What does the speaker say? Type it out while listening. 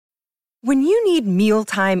When you need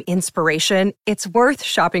mealtime inspiration, it's worth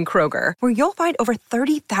shopping Kroger, where you'll find over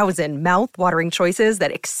 30,000 mouth-watering choices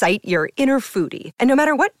that excite your inner foodie. And no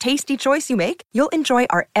matter what tasty choice you make, you'll enjoy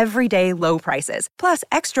our everyday low prices, plus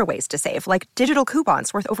extra ways to save, like digital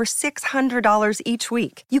coupons worth over $600 each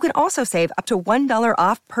week. You can also save up to $1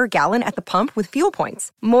 off per gallon at the pump with fuel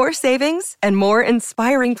points. More savings and more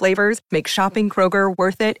inspiring flavors make shopping Kroger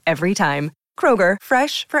worth it every time. Kroger,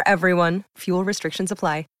 fresh for everyone. Fuel restrictions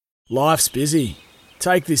apply. Life's busy.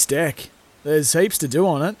 Take this deck. There's heaps to do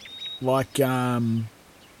on it, like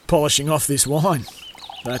polishing off this wine.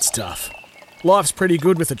 That's tough. Life's pretty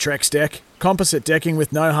good with a Trex deck. Composite decking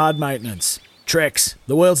with no hard maintenance. Trex,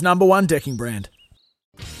 the world's #1 decking brand.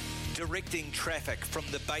 Directing traffic from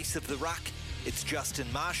the base of the ruck, it's Justin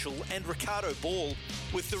Marshall and Ricardo Ball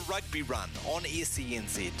with the Rugby Run on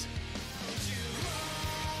SENZ.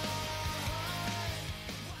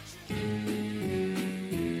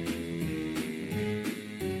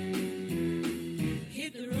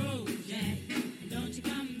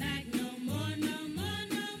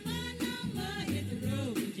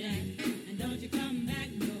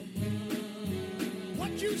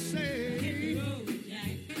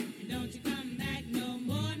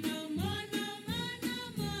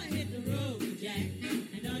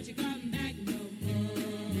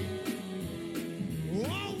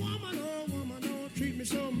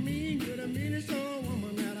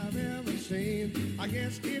 I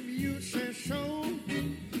guess if you say so,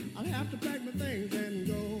 I'll have to pack my things and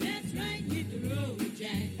go. That's right, hit the road,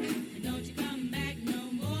 Jack. And don't you come back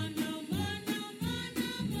no more, no more, no more,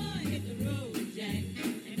 no more. Hit the road, Jack.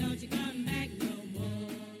 And don't you come back no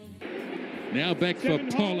more. Now back for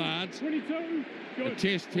Pollard. 22. A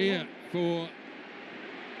test here for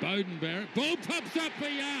Bowden Barrett. Ball pops up for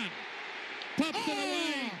Yarn. Pops it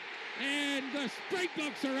away. And the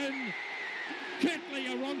Springboks are in. Ketley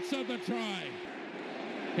Aronsa the try.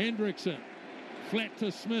 Hendrickson, flat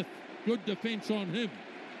to Smith. Good defence on him.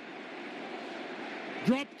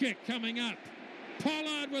 Drop kick coming up.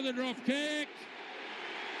 Pollard with a drop kick.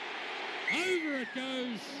 Over it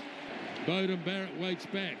goes. Bowden Barrett waits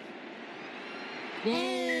back. Oh!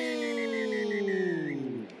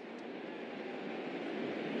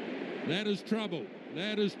 That is trouble.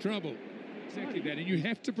 That is trouble. Exactly that. And you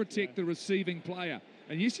have to protect the receiving player.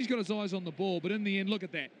 And yes, he's got his eyes on the ball, but in the end, look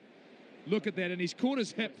at that. Look at that. And he's caught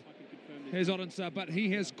his hip, has Odinsa, but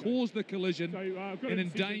he has caused the collision and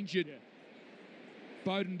endangered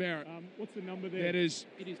Bowden Barrett. What's the number there? That is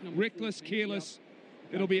reckless, 14, careless.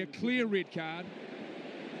 Yep. It'll be a clear red card.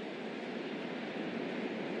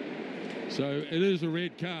 So it is a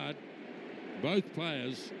red card. Both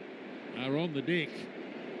players are on the deck.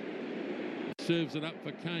 Serves it up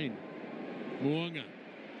for Kane. Moonga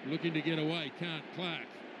looking to get away. Can't. Clark.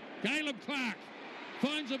 Caleb Clark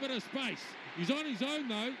finds a bit of space. He's on his own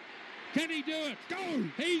though. Can he do it? Go!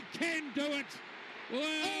 He can do it.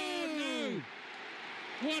 Oh, no.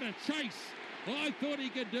 What a chase. I thought he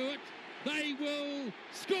could do it. They will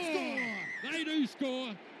score. They do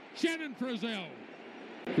score. Shannon Frizzell.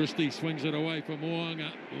 Christie swings it away for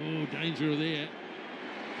Moonga. Oh, danger there.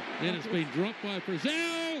 Then it's been dropped by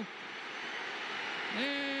Frizzell.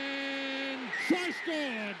 And try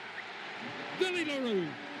scored. Billy LaRue.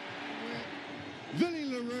 Billy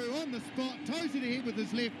LaRue on the spot, toes it ahead with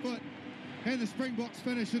his left foot, and the Springboks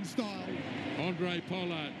finish in style. Andre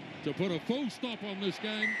Pollard to put a full stop on this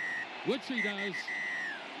game, which he does.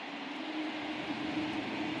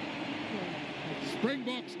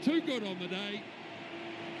 Springboks too good on the day,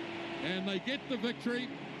 and they get the victory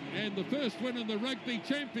and the first win in the Rugby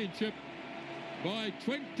Championship by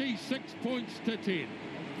 26 points to 10.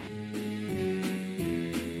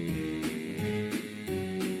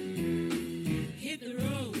 Hit the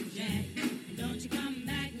road, Jack. Don't you come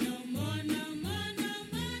back no more, no more, no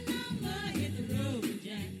more, no more. Hit the road,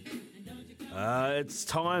 Jack. And don't you come It's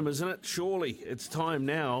time, isn't it? Surely it's time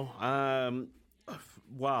now.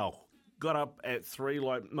 Wow. Got up at 3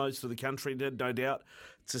 like most of the country did, no doubt,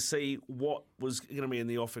 to see what was going to be in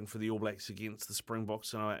the offing for the All Blacks against the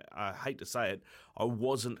Springboks. And I hate to say it, I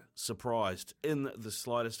wasn't surprised in the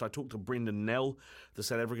slightest. I talked to Brendan Nell, the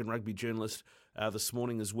South African rugby journalist, this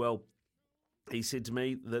morning as well. He said to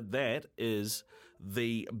me that is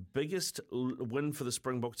the biggest win for the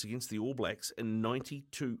Springboks against the All Blacks in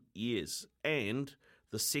 92 years and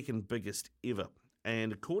the second biggest ever.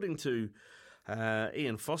 And according to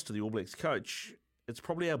Ian Foster, the All Blacks coach, it's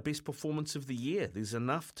probably our best performance of the year. There's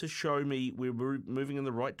enough to show me we're moving in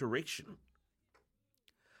the right direction.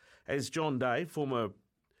 As John Day, former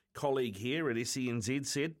colleague here at SENZ,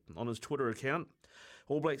 said on his Twitter account,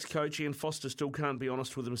 All Blacks coach Ian Foster still can't be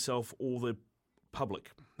honest with himself or the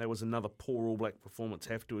public. That was another poor All Black performance,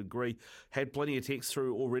 have to agree. Had plenty of text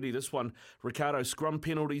through already. This one, Ricardo, scrum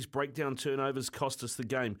penalties, breakdown turnovers cost us the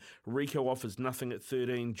game. Rico offers nothing at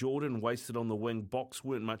 13. Jordan wasted on the wing. Box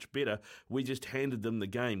weren't much better. We just handed them the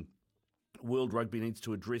game. World Rugby needs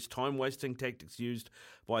to address time-wasting tactics used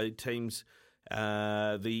by teams.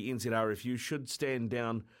 The NZRFU should stand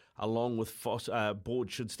down along with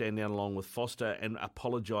board should stand down along with Foster and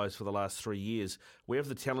apologise for the last 3 years. We have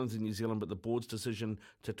the talent in New Zealand, but the board's decision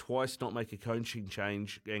to twice not make a coaching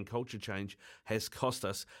change and culture change has cost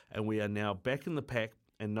us, and we are now back in the pack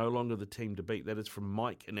and no longer the team to beat. That is from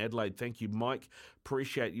Mike in Adelaide. Thank you, Mike.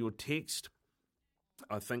 Appreciate your text.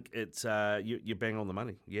 I think it's you bang on the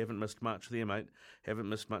money. You haven't missed much there, mate. Haven't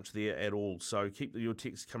missed much there at all. So keep your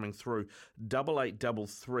texts coming through.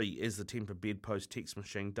 8833 is the Temper Bedpost text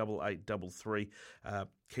machine. 8833.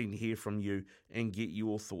 Keen to hear from you and get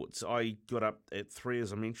your thoughts. I got up at 3,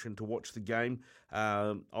 as I mentioned, to watch the game.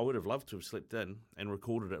 I would have loved to have slept in and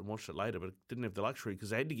recorded it and watched it later, but didn't have the luxury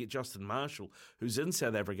because I had to get Justin Marshall, who's in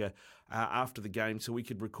South Africa, after the game so we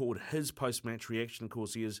could record his post-match reaction. Of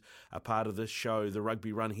course, he is a part of this show, the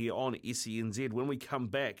Rugby Run, here on SENZ. When we come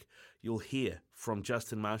back, you'll hear from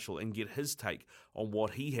Justin Marshall and get his take on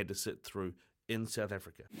what he had to sit through in South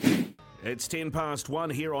Africa. It's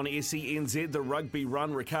 1:10 here on SENZ, the Rugby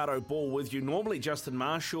Run. Ricardo Ball with you. Normally Justin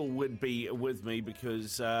Marshall would be with me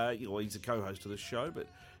because he's a co-host of the show, but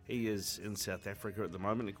he is in South Africa at the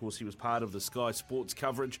moment. Of course, he was part of the Sky Sports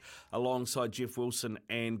coverage alongside Jeff Wilson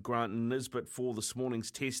and Grant Nisbet for this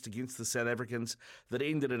morning's test against the South Africans that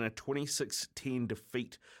ended in a 26-10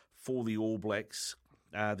 defeat for the All Blacks.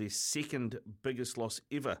 Their second biggest loss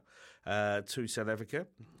ever to South Africa.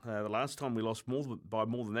 The last time we lost by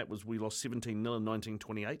more than that was we lost 17-0 in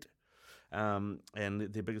 1928. And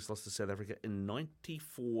their biggest loss to South Africa in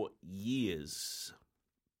 94 years.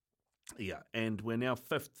 Yeah, and we're now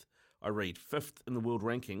fifth in the world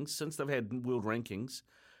rankings. Since they've had world rankings,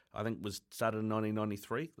 I think was started in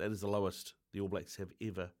 1993. That is the lowest the All Blacks have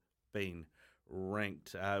ever been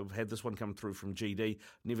ranked. We've had this one come through from GD.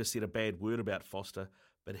 Never said a bad word about Foster,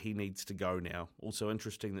 but he needs to go now. Also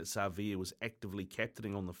interesting that Savia was actively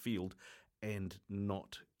captaining on the field and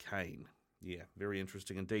not Kane. Yeah, very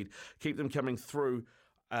interesting indeed. Keep them coming through.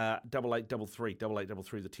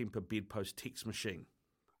 8833, the Temper Bedpost text machine.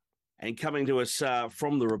 And coming to us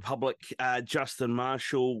from the Republic, Justin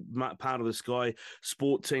Marshall, part of the Sky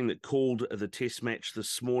Sport team that called the test match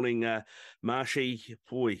this morning. Marshy,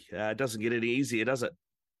 boy, doesn't get any easier, does it?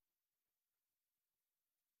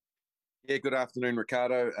 Yeah, good afternoon,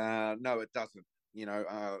 Ricardo. No, it doesn't.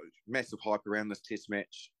 Massive hype around this test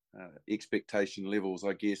match. Expectation levels,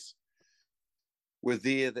 I guess, were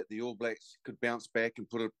there that the All Blacks could bounce back and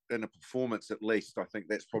put it in a performance at least. I think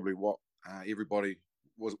that's probably what everybody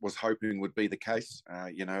was hoping would be the case,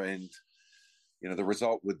 and the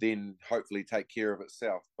result would then hopefully take care of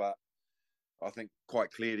itself. But I think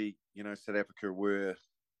quite clearly, South Africa were,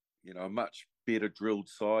 a much better drilled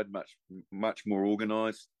side, much more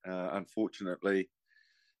organised. Unfortunately,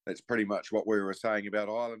 that's pretty much what we were saying about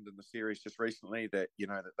Ireland in the series just recently. That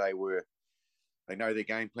that they know their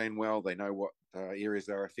game plan well, they know what areas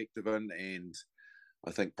they're effective in, and I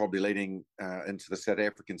think probably leading into the South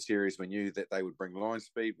African series, we knew that they would bring line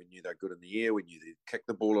speed. We knew they're good in the air. We knew they'd kick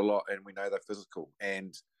the ball a lot, and we know they're physical.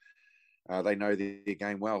 And they know their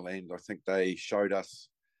game well. And I think they showed us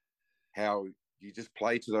how you just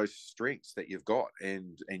play to those strengths that you've got,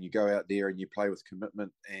 and you go out there and you play with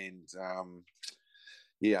commitment. And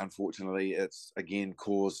unfortunately, it's again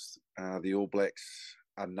caused the All Blacks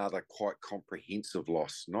another quite comprehensive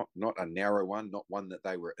loss. Not a narrow one, not one that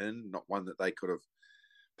they were in, not one that they could have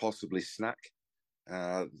possibly snuck.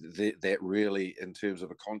 That really, in terms of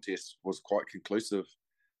a contest, was quite conclusive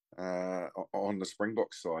on the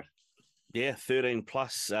Springboks side. Yeah, 13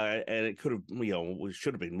 plus, and it could have, it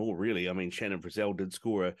should have been more, really. I mean, Shannon Frizzell did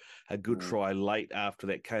score a good try late after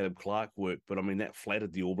that Caleb Clark work, but I mean, that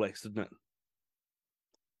flattered the All Blacks, didn't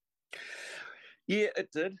it? Yeah, it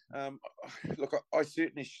did. Look, I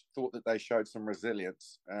certainly thought that they showed some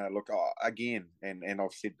resilience. Again, and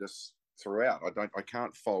I've said this throughout, I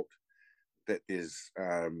can't fault that there's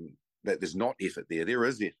not effort there. There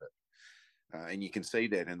is effort, and you can see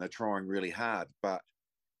that, and they're trying really hard. But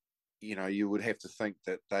you would have to think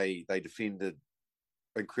that they defended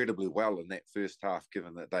incredibly well in that first half,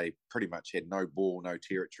 given that they pretty much had no ball, no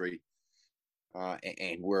territory,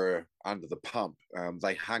 and were under the pump.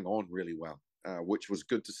 They hung on really well, which was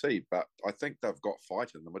good to see. But I think they've got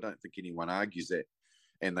fight in them. I don't think anyone argues that,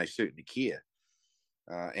 and they certainly care.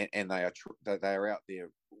 And they are out there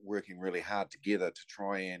working really hard together to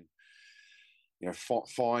try and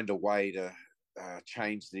find a way to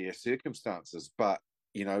change their circumstances. But,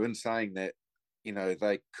 in saying that,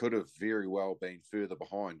 they could have very well been further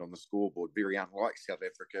behind on the scoreboard. Very unlike South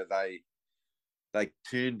Africa, they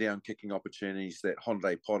turned down kicking opportunities that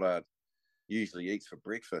Honde Pollard usually eats for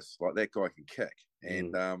breakfast. Like, that guy can kick,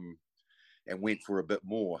 and went for a bit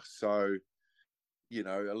more. So,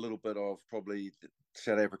 a little bit of probably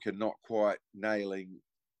South Africa not quite nailing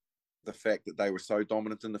the fact that they were so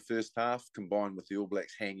dominant in the first half, combined with the All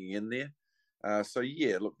Blacks hanging in there.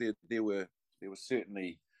 Look, there were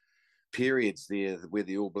certainly periods there where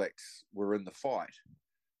the All Blacks were in the fight.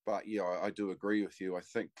 But I do agree with you. I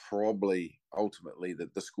think probably ultimately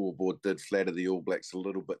that the scoreboard did flatter the All Blacks a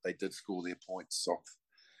little bit. They did score their points off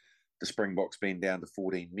the Springboks being down to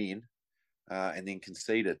 14 men, and then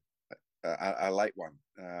conceded a late one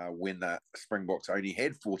when the Springboks only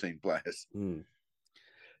had 14 players.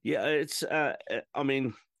 Yeah, it's.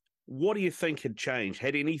 What do you think had changed?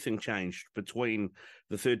 Had anything changed between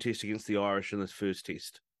the third test against the Irish and this first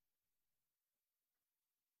test?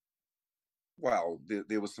 Well,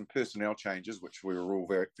 there was some personnel changes, which we were all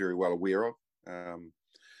very, very well aware of.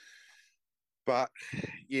 But,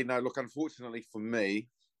 look, unfortunately for me,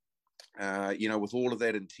 with all of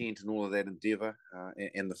that intent and all of that endeavour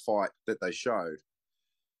and the fight that they showed,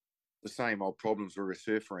 the same old problems were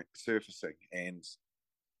resurfacing. And,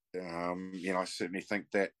 I certainly think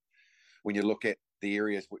that when you look at the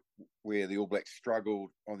areas where the All Blacks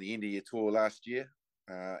struggled on the end of year tour last year,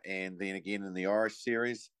 and then again in the Irish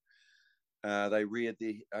series, they reared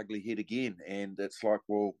their ugly head again. And it's like,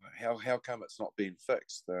 well, how come it's not being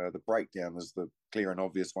fixed? The breakdown is the clear and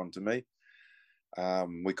obvious one to me.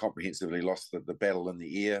 We comprehensively lost the battle in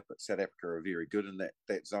the air, but South Africa are very good in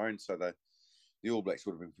that zone. So the All Blacks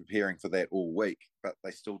would have been preparing for that all week, but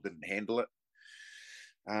they still didn't handle it.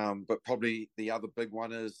 But probably the other big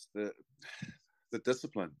one is the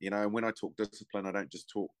discipline. And when I talk discipline, I don't just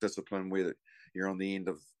talk discipline where you're on the end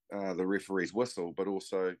of the referee's whistle, but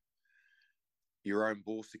also your own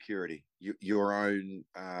ball security, your own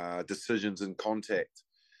decisions in contact.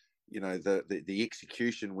 The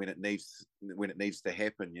execution when it needs to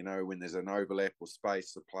happen. When there's an overlap or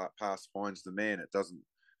space, the pass finds the man, it doesn't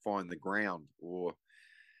find the ground, or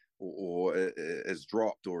is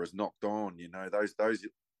dropped or is knocked on.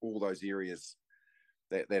 All those areas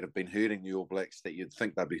that have been hurting the All Blacks that you'd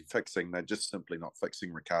think they'd be fixing, they're just simply not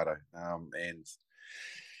fixing, Ricardo. And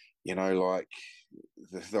like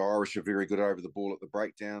the Irish are very good over the ball at the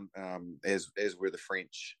breakdown, as were the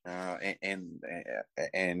French, and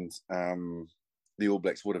the All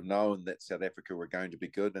Blacks would have known that South Africa were going to be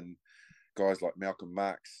good, and guys like Malcolm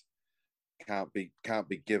Marx can't be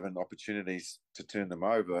given opportunities to turn them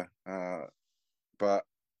over, but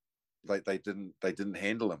they didn't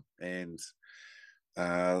handle them, and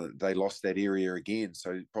they lost that area again.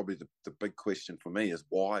 So probably the big question for me is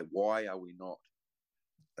why are we not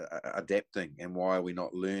adapting, and why are we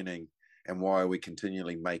not learning, and why are we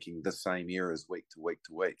continually making the same errors week to week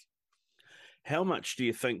to week? How much do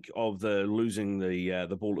you think of the losing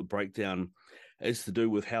the ball at breakdown is to do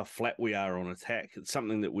with how flat we are on attack? It's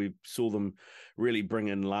something that we saw them really bring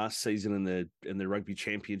in last season in the Rugby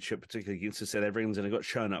Championship, particularly against the South Africans, and it got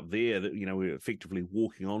shown up there that we were effectively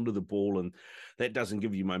walking onto the ball, and that doesn't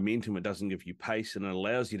give you momentum, it doesn't give you pace, and it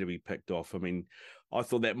allows you to be picked off. I mean, I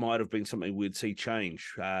thought that might have been something we'd see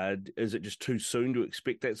change. Is it just too soon to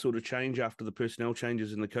expect that sort of change after the personnel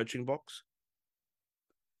changes in the coaching box?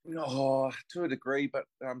 Oh, to a degree, but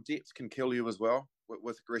depth can kill you as well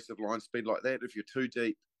with aggressive line speed like that. If you're too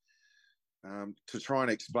deep, to try and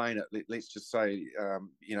explain it, let's just say,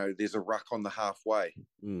 there's a ruck on the halfway,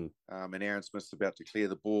 and Aaron Smith's about to clear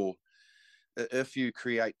the ball. If you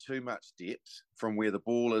create too much depth from where the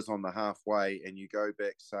ball is on the halfway, and you go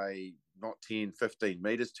back, say, not 10, 15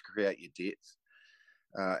 metres to create your depth,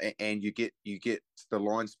 and you get the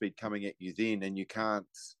line speed coming at you then, and you can't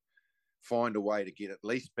find a way to get at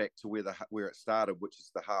least back to where it started, which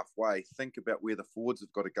is the halfway. Think about where the forwards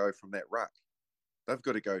have got to go from that ruck. They've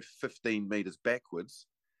got to go 15 metres backwards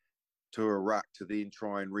to a ruck to then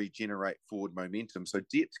try and regenerate forward momentum. So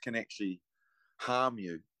depth can actually harm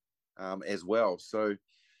you as well. So,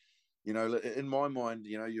 in my mind,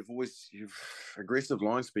 you've aggressive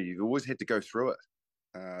line speed, you've always had to go through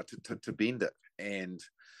it to bend it. And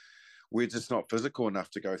we're just not physical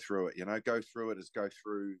enough to go through it. Go through it is go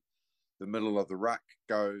through the middle of the ruck,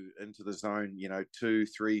 go into the zone, 2,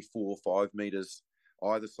 3, 4, 5 metres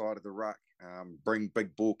either side of the ruck, bring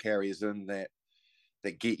big ball carriers in that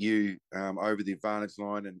get you over the advantage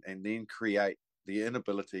line, and then create the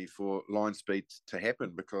inability for line speed to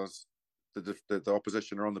happen because the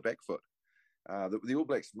opposition are on the back foot. The All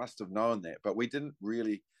Blacks must have known that, but we didn't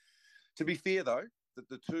really To be fair, though,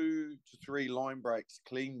 the 2 to 3 line breaks,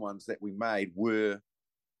 clean ones that we made were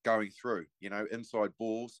going through, inside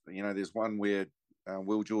balls. There's one where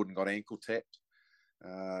Will Jordan got ankle tapped,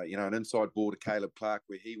 an inside ball to Caleb Clark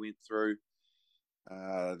where he went through.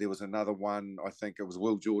 There was another one, I think it was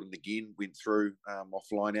Will Jordan again, went through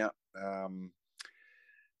off line out.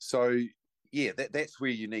 That's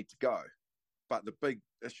where you need to go. But the big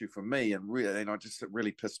issue for me, and it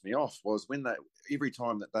really pissed me off, was when every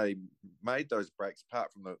time that they made those breaks,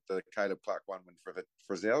 apart from the Caleb Clark one when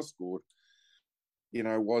Frizzell scored,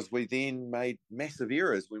 was we then made massive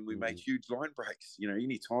errors when we made huge line breaks.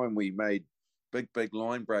 Any time we made big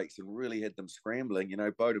line breaks and really had them scrambling,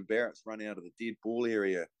 Bowden Barrett's run out of the dead ball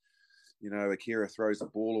area, Akira throws the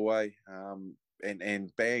ball away, and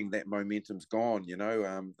bang, that momentum's gone.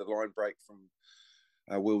 The line break from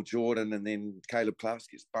Will Jordan, and then Caleb Clark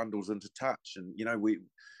gets bundles into touch, and we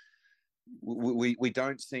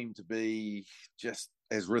don't seem to be just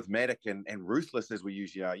as rhythmic and ruthless as we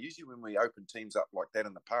usually are. Usually when we open teams up like that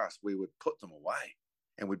in the past, we would put them away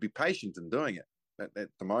and we'd be patient in doing it. At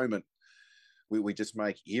the moment, we just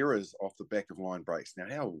make errors off the back of line breaks. Now,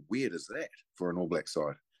 how weird is that for an All Black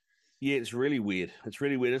side? Yeah, it's really weird.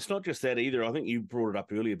 It's not just that either. I think you brought it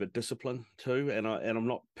up earlier, but discipline too. And I'm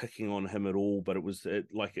not picking on him at all, but it was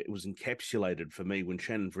encapsulated for me when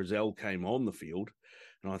Shannon Frizzell came on the field,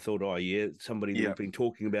 and I thought, somebody that we've been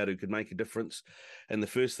talking about who could make a difference. And the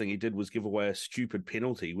first thing he did was give away a stupid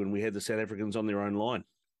penalty when we had the South Africans on their own line.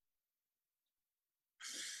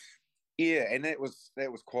 Yeah, and that was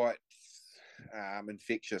quite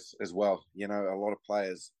infectious as well. A lot of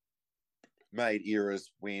players made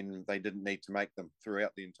errors when they didn't need to make them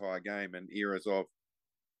throughout the entire game, and errors of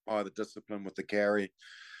either discipline with the carry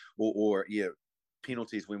or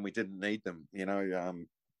penalties when we didn't need them.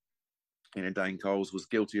 Dane Coles was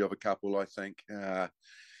guilty of a couple, I think,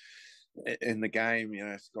 in the game.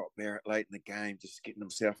 Scott Barrett late in the game just getting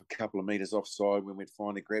himself a couple of metres offside when we'd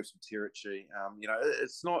finally grab some territory.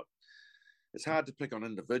 It's hard to pick on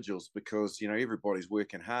individuals because everybody's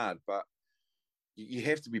working hard, but you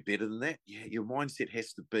have to be better than that. Your mindset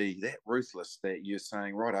has to be that ruthless that you're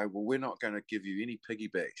saying, righto, well, we're not going to give you any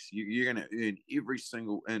piggybacks. You're going to earn every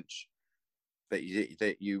single inch that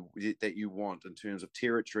you want in terms of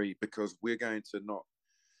territory, because we're going to not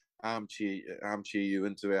armchair you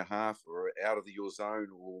into our half or out of your zone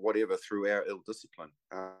or whatever through our ill discipline.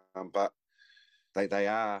 But they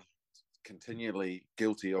are continually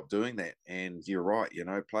guilty of doing that. And you're right,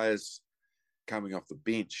 players coming off the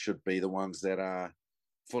bench should be the ones that are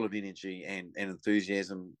full of energy and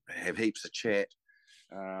enthusiasm, have heaps of chat,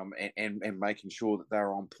 and making sure that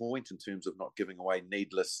they're on point in terms of not giving away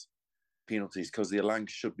needless penalties, because their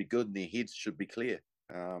lungs should be good and their heads should be clear.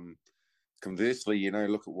 Conversely,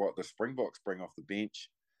 look at what the Springboks bring off the bench,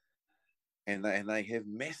 and they have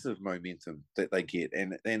massive momentum that they get,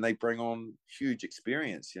 and they bring on huge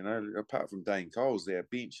experience. Apart from Dane Coles, their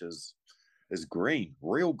bench is green,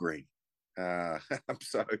 real green.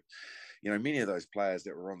 So, many of those players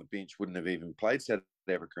that were on the bench wouldn't have even played South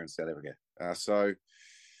Africa and South Africa. So,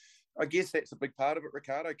 I guess that's a big part of it,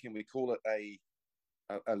 Ricardo. Can we call it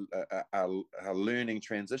a learning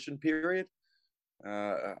transition period?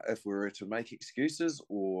 If we were to make excuses,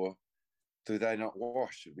 or do they not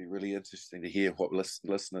wash? It'd be really interesting to hear what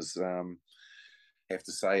listeners have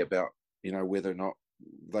to say about whether or not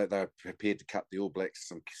they're prepared to cut the All Blacks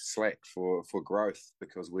some slack for growth,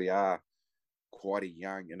 because we are quite a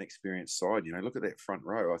young, inexperienced side. Look at that front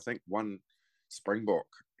row. I think one Springbok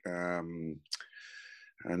and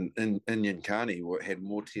Indian Carney had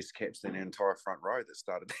more test caps than the entire front row that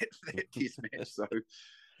started that test match. So,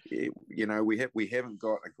 we haven't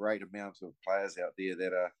got a great amount of players out there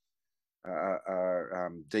that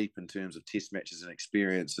are deep in terms of test matches and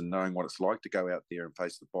experience and knowing what it's like to go out there and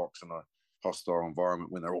face the Boks in a hostile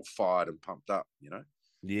environment when they're all fired and pumped up.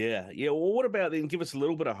 Yeah. Well, what about then? Give us a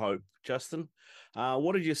little bit of hope, Justin.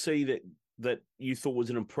 What did you see that you thought was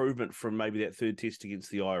an improvement from maybe that third test against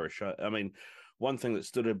the Irish? I mean, one thing that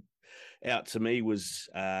stood out to me was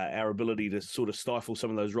our ability to sort of stifle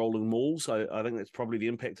some of those rolling mauls. I think that's probably the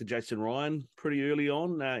impact of Jason Ryan pretty early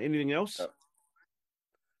on. Anything else?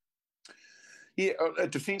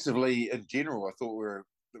 Defensively in general, I thought we were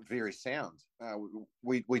very sound.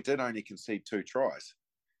 We did only concede 2 tries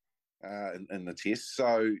in the test.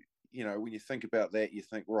 So, when you think about that, you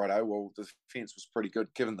think, right, well, the defence was pretty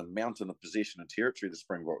good given the mountain of possession and territory the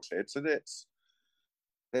Springboks had. So that's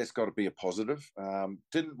got to be a positive. They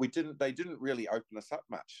didn't really open us up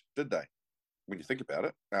much, did they? When you think about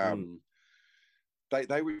it,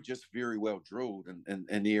 they were just very well drilled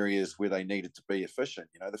in areas where they needed to be efficient.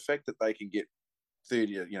 The fact that they can get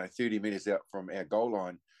 30 metres out from our goal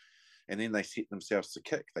line, and then they set themselves to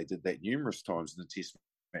kick. They did that numerous times in the test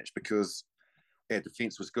match because our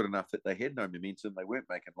defence was good enough that they had no momentum. They weren't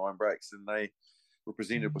making line breaks, and they were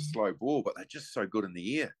presented with slow ball, but they're just so good in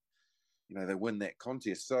the air. They win that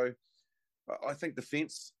contest. So I think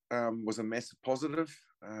defence was a massive positive.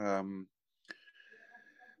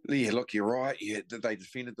 Yeah, look, you're right. Yeah, they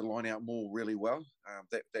defended the line out more really well.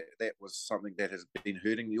 That was something that has been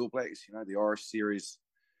hurting the All Blacks. The Irish series,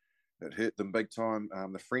 it hurt them big time.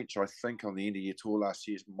 The French, I think, on the end of year tour last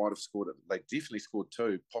year might have scored it. They definitely scored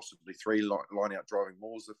 2, possibly 3 line out driving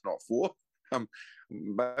mauls, if not 4.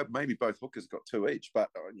 Maybe both hookers got 2 each, but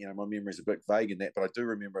my memory's a bit vague in that. But I do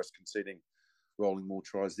remember us conceding rolling more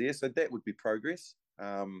tries there, so that would be progress.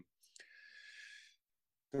 The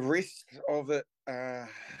rest of it, I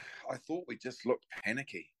thought we just looked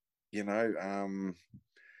panicky,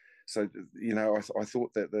 So, I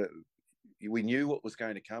thought that we knew what was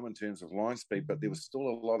going to come in terms of line speed, but there was still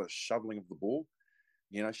a lot of shoveling of the ball,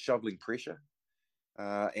 shoveling pressure.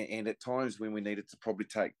 And at times when we needed to probably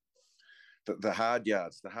take the hard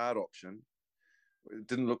yards, the hard option, it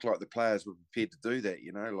didn't look like the players were prepared to do that,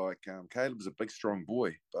 Caleb was a big, strong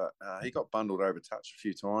boy, but he got bundled over touch a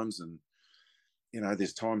few times. And,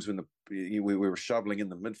 there's times when we were shoveling in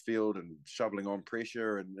the midfield and shoveling on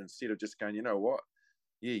pressure, and instead of just going, you know what,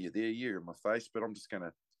 yeah, you're there, you're in my face, but I'm just going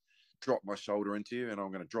to drop my shoulder into you and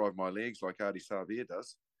I'm going to drive my legs like Adi Savir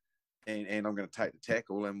does. And I'm going to take the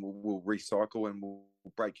tackle and we'll recycle and we'll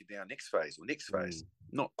break you down next phase.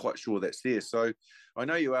 Not quite sure that's there. So I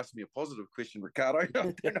know you asked me a positive question, Ricardo. I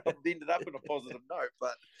don't know if it ended up in a positive note,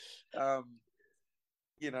 but,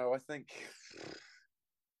 I think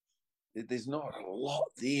there's not a lot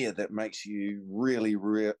there that makes you really,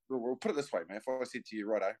 we'll put it this way, man. If I said to you,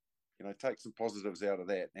 righto, take some positives out of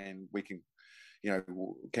that and we can,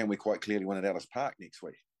 can we quite clearly win at Ellis Park next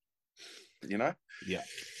week? Yeah.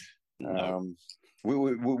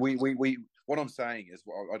 What I'm saying is,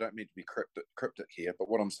 I don't mean to be cryptic here, but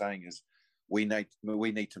what I'm saying is we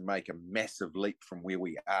need to make a massive leap from where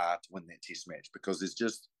we are to win that test match, because there's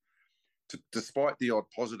just, despite the odd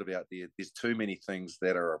positive out there, there's too many things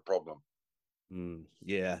that are a problem.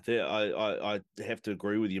 Yeah, I have to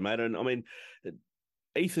agree with you, mate. And I mean,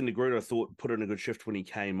 Ethan de Groot, I thought, put in a good shift when he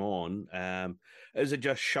came on. Is it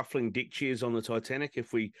just shuffling deck chairs on the Titanic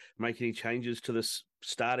if we make any changes to this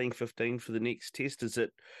starting 15 for the next test? Is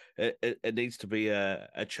it needs to be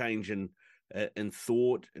a change in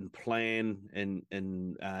thought and plan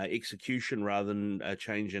and execution rather than a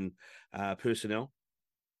change in personnel?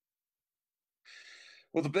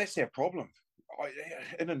 Well, that's our problem.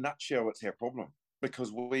 In a nutshell, it's our problem,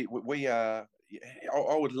 because we are.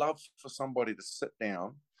 I would love for somebody to sit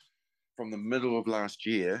down from the middle of last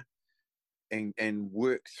year and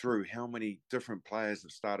work through how many different players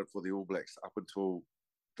have started for the All Blacks up until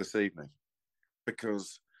this evening,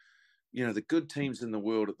 because the good teams in the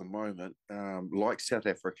world at the moment, like South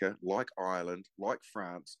Africa, like Ireland, like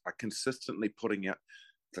France, are consistently putting out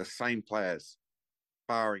the same players,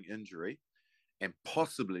 barring injury and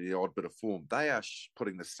possibly the odd bit of form. They are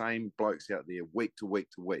putting the same blokes out there week to week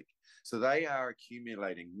to week. So they are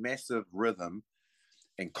accumulating massive rhythm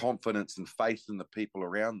and confidence and faith in the people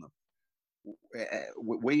around them.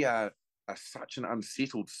 We are such an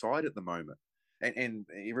unsettled side at the moment. And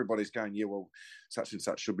everybody's going, yeah, well, such and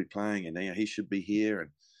such should be playing, and he should be here. And,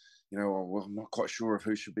 well, I'm not quite sure of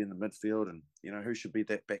who should be in the midfield, and, who should be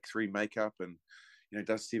that back three makeup. And,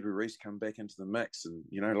 does Sevu Reece come back into the mix? And,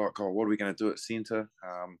 what are we going to do at centre?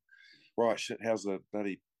 Right, shit, how's the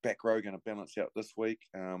bloody back row going to balance out this week?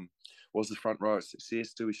 Was the front row a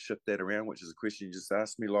success? Do we shift that around? Which is a question you just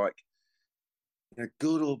asked me. Like,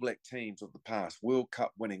 good All Black teams of the past, World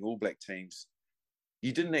Cup winning All Black teams,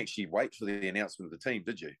 you didn't actually wait for the announcement of the team,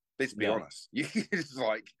 did you? Let's be honest. It's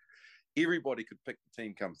like everybody could pick the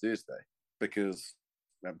team come Thursday, because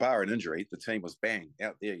bar an injury, the team was bang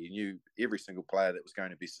out there. You knew every single player that was going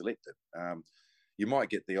to be selected. You might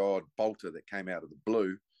get the odd bolter that came out of the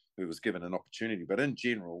blue who was given an opportunity, but in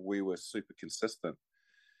general, we were super consistent.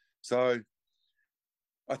 So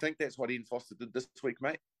I think that's what Ian Foster did this week,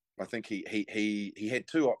 mate. I think he had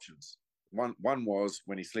 2 options. One was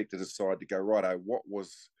when he selected his side to go, righto, what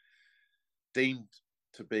was deemed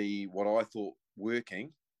to be what I thought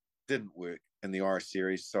working didn't work in the Irish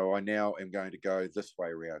series, so I now am going to go this way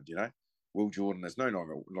around, Will Jordan is no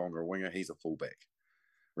longer a winger, he's a fullback.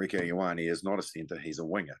 Rieko Ioane is not a centre, he's a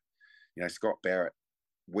winger. Scott Barrett,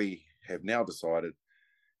 we have now decided,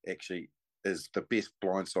 actually is the best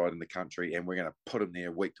blindside in the country, and we're going to put him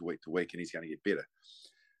there week to week to week, and he's going to get better.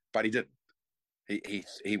 But he didn't.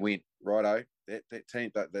 he went righto. That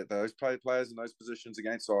team, those players in those positions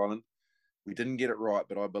against Ireland, we didn't get it right,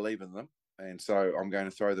 but I believe in them, and so I'm going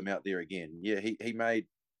to throw them out there again. Yeah, he made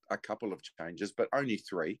a couple of changes, but only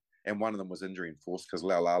 3, and one of them was injury enforced because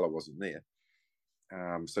Laulala wasn't there.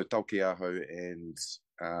 So Taukiaho and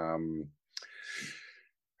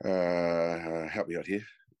help me out here.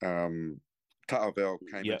 Ta'avel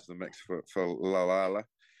came into the mix for Laulala,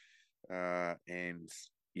 and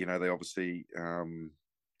they obviously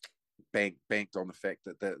banked on the fact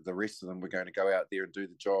that the rest of them were going to go out there and do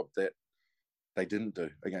the job that they didn't do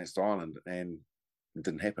against Ireland, and it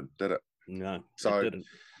didn't happen, did it? No, so it didn't.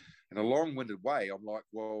 In a long-winded way, I'm like,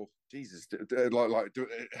 well, Jesus,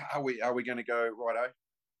 are we going to go righto?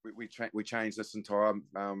 We change this entire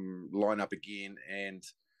lineup again, and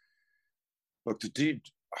look,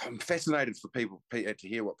 I'm fascinated for people to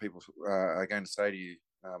hear what people are going to say to you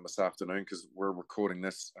this afternoon, because we're recording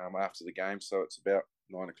this after the game, so it's about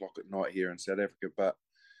 9 o'clock at night here in South Africa. But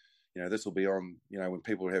this will be on, when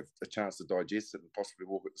people have a chance to digest it and possibly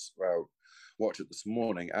watch it this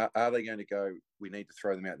morning. Are they going to go, we need to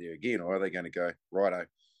throw them out there again, or are they going to go, righto,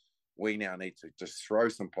 we now need to just throw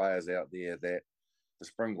some players out there that the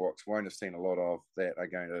Springboks won't have seen a lot of, that are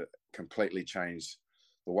going to completely change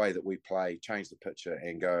the way that we play, change the picture,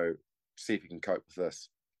 and go see if you can cope with this.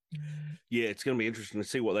 Yeah, it's going to be interesting to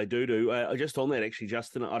see what they do. Just on that, actually,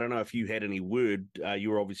 Justin, I don't know if you had any word.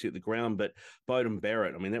 You were obviously at the ground, but Beauden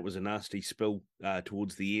Barrett, I mean, that was a nasty spill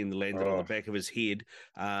towards the end, landed on the back of his head.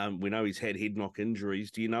 We know he's had head knock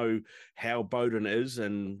injuries. Do you know how Beauden is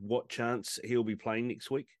and what chance he'll be playing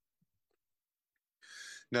next week?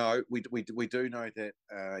 No, we do know that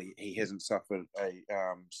he hasn't suffered a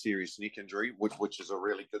serious neck injury, which is a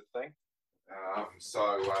really good thing. That's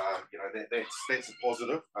a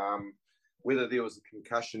positive. Whether there was a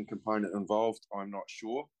concussion component involved, I'm not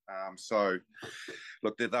sure.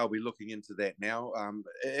 Look, they'll be looking into that now.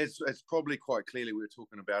 It's probably quite clearly, we were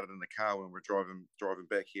talking about it in the car when we're driving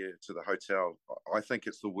back here to the hotel. I think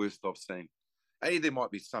it's the worst I've seen. There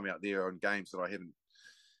might be some out there on games that I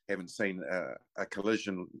haven't seen a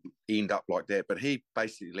collision end up like that, but he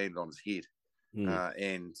basically landed on his head,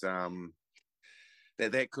 and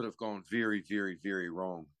that could have gone very, very, very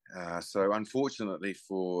wrong. So unfortunately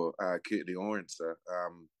for Kurtley Orenser,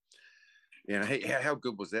 how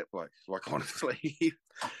good was that bloke? Like, honestly.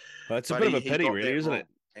 Well, it's a bit of a pity, really, isn't it?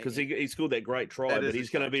 Because he scored that great try, but he's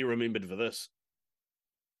going to be remembered for this.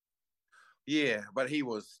 Yeah, but he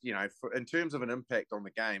was, in terms of an impact on the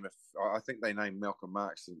game, I think they named Malcolm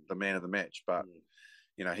Marks the man of the match, but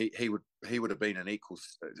he would have been an equal,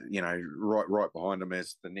 right behind him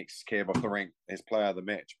as the next cab off the rank as player of the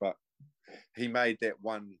match. But he made that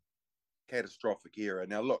one catastrophic error.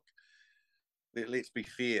 Now, look, let's be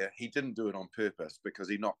fair. He didn't do it on purpose, because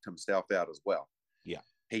he knocked himself out as well. Yeah,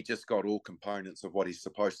 he just got all components of what he's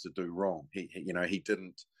supposed to do wrong. He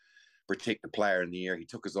didn't protect the player in the air. He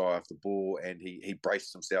took his eye off the ball, and he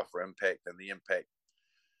braced himself for impact, and the impact,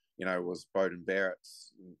 was Beauden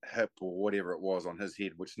Barrett's hip or whatever it was on his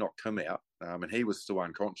head, which knocked him out. And he was still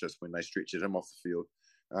unconscious when they stretched him off the field.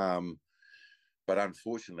 But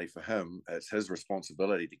unfortunately for him, it's his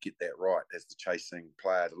responsibility to get that right as the chasing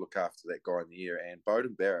player, to look after that guy in the air. And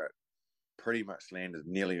Beauden Barrett pretty much landed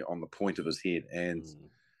nearly on the point of his head. And,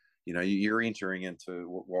 you're entering into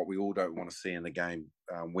what we all don't want to see in the game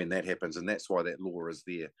when that happens. And that's why that law is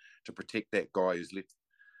there, to protect that guy who's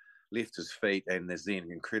left his feet and is then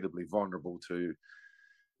incredibly vulnerable to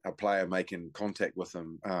a player making contact with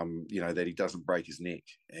him, that he doesn't break his neck.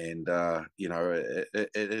 And,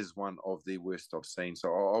 it is one of the worst I've seen.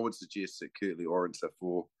 So I would suggest that Kurtley Orenser,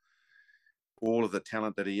 for all of the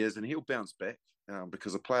talent that he is, and he'll bounce back,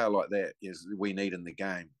 because a player like that is we need in the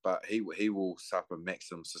game, but he will suffer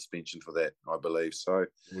maximum suspension for that, I believe. So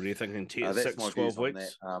what are you thinking, 10, that's 6, my 12 views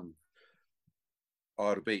weeks? On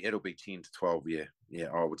that. It'll be 10 to 12, yeah,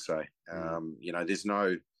 I would say.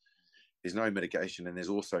 There's no mitigation, and there's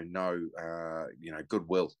also no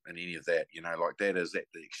goodwill in any of that. Like, that is at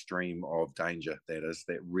the extreme of danger.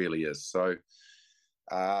 That really is. So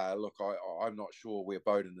look, I'm not sure where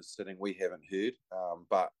Beauden is sitting. We haven't heard,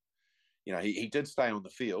 but he did stay on the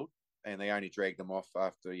field, and they only dragged him off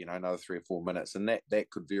after another 3 or 4 minutes, and that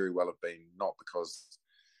could very well have been not because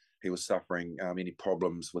he was suffering any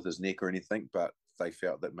problems with his neck or anything, but they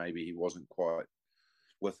felt that maybe he wasn't quite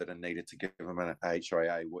with it and needed to give him an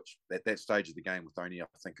HIA, which at that stage of the game, with only, I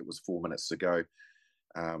think it was 4 minutes to go,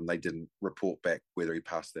 they didn't report back whether he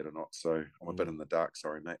passed that or not. So I'm a bit in the dark.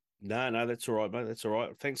 Sorry, mate. No, that's all right, mate. That's all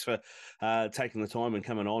right. Thanks for taking the time and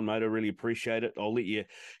coming on, mate. I really appreciate it. I'll let you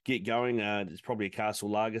get going. There's probably a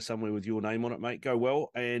Castle Lager somewhere with your name on it, mate. Go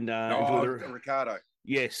well and enjoy the... Ricardo.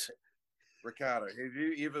 Yes. Ricardo, have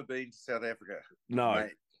you ever been to South Africa? No.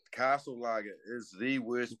 Mate, Castle Lager is the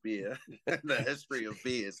worst beer in the history of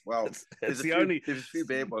beers. Well, there's a few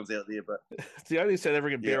bad ones out there, but it's the only South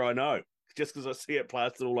African beer I know, just because I see it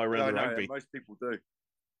plastered all around the rugby. Most people do.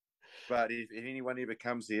 But if anyone ever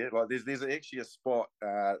comes here, like there's actually a spot.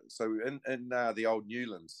 So in the old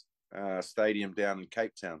Newlands Stadium down in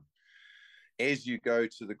Cape Town, as you go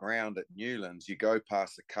to the ground at Newlands, you go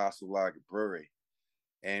past the Castle Lager Brewery.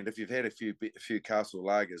 And if you've had a few Castle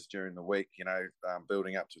Lagers during the week,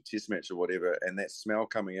 building up to a test match or whatever, and that smell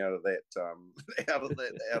coming out of that out of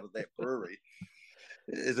that brewery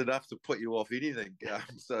is enough to put you off anything.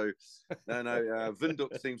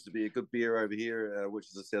 Windhoek seems to be a good beer over here, which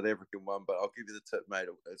is a South African one. But I'll give you the tip, mate.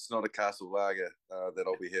 It's not a Castle Lager that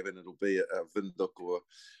I'll be having. It'll be a Windhoek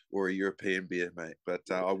or a European beer, mate. But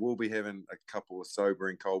I will be having a couple of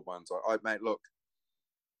sobering cold ones. Mate, look.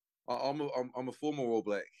 I'm a former All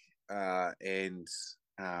Black, and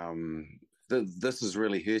this is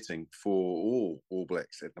really hurting for all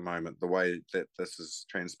Blacks at the moment, the way that this is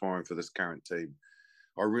transpiring for this current team.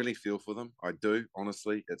 I really feel for them. I do,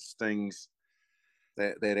 honestly. It stings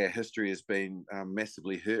that our history has been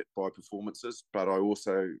massively hurt by performances, but I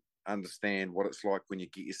also understand what it's like when you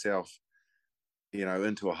get yourself,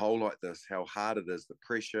 into a hole like this, how hard it is, the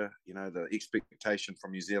pressure, the expectation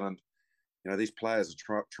from New Zealand. These players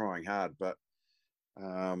are trying hard, but,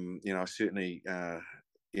 I certainly,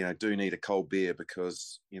 do need a cold beer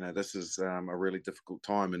because, this is a really difficult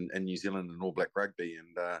time in New Zealand and All Black rugby.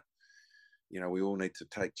 And, we all need to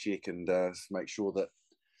take check and make sure that,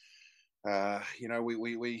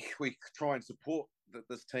 we try and support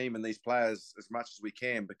this team and these players as much as we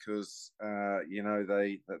can because,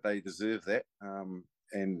 they deserve that.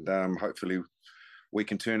 And hopefully we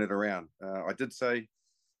can turn it around. I did say,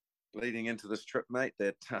 leading into this trip, mate,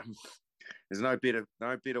 that there's no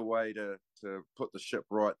better way to put the ship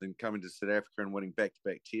right than coming to South Africa and winning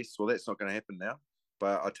back-to-back tests. Well, that's not going to happen now.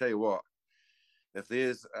 But I tell you what, if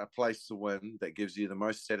there's a place to win that gives you the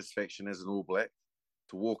most satisfaction as an All Black,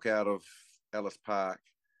 to walk out of Ellis Park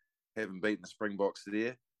having beaten the Springboks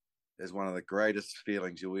there is one of the greatest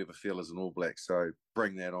feelings you'll ever feel as an All Black. So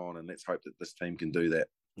bring that on, and let's hope that this team can do that.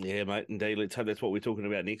 Yeah, mate, indeed. Let's hope that's what we're talking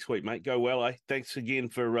about next week, mate. Go well, eh? Thanks again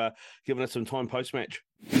for giving us some time post-match.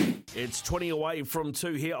 It's 20 away from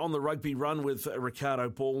 2 here on the Rugby Run with Ricardo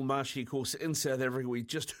Ball. Marshy, of course, in South Africa. We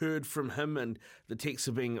just heard from him and the texts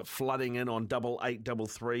are being flooding in on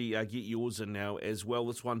 8833. Get yours in now as well.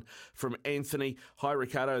 This one from Anthony. Hi,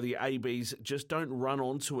 Ricardo. The ABs just don't run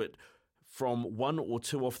onto it from 1 or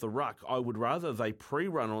 2 off the ruck. I would rather they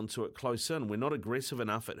pre-run onto it close in. We're not aggressive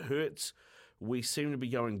enough. It hurts. We seem to be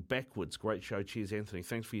going backwards. Great show. Cheers, Anthony.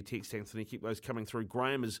 Thanks for your text, Anthony. Keep those coming through.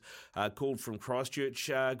 Graham has called from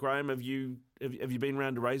Christchurch. Graham, have you been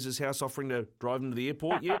round to Razor's house offering to drive him to the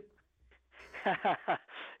airport yet?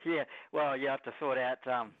 Yeah. Well, you have to sort out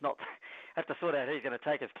who's going to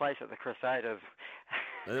take his place at the Crusaders.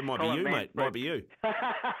 That might be you, mate. Might be you.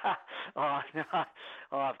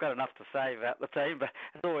 I've got enough to say about the team, but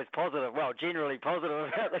it's always positive. Well, generally positive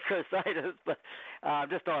about the Crusaders, but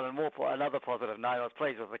just on another positive note, I was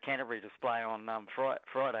pleased with the Canterbury display on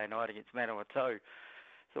Friday night against Manawatu.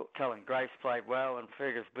 Thought Cullen Grace played well and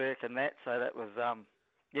Fergus Burke and that, so that was,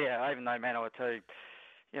 even though Manawatu,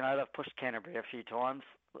 they've pushed Canterbury a few times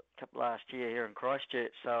last year here in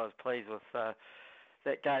Christchurch, so I was pleased with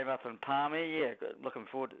that game up in Palmy. Yeah, looking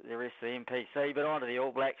forward to the rest of the NPC. But on to the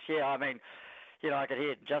All Blacks. Yeah, I mean, I could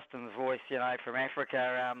hear Justin's voice, from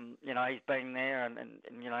Africa. He's been there and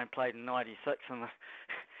played in '96 in the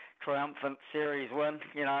triumphant series win,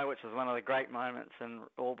 which was one of the great moments in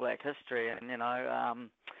All Black history. And,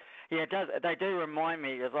 they do remind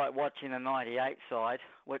me, it was like watching the '98 side,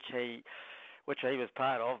 which he was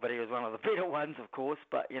part of, but he was one of the better ones, of course.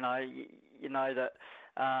 But that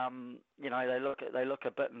they look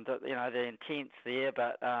a bit, they're intense there,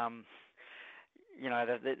 but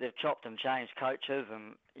they've chopped and changed coaches,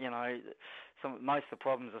 and most of the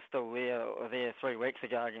problems are still there. Or there 3 weeks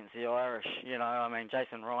ago against the Irish.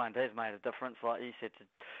 Jason Ryan has made a difference, like you said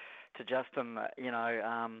to Justin.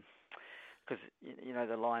 Because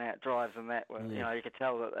the line-out drives and that were, you could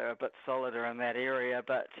tell that they were a bit solider in that area,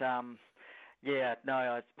 but.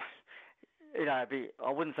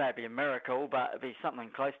 I wouldn't say it'd be a miracle, but it'd be something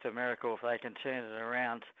close to a miracle if they can turn it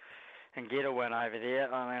around and get a win over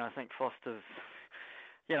there. I mean, I think Foster's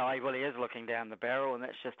he is looking down the barrel, and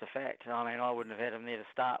that's just a fact. I mean, I wouldn't have had him there to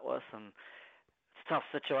start with, and it's a tough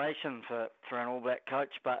situation for an All Black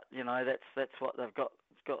coach, but that's what they've got.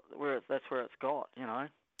 That's where it's got.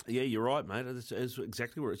 Yeah, you're right, mate. It's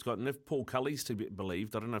exactly where it's got. And if Paul Cully's to be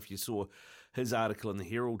believed, I don't know if you saw his article in the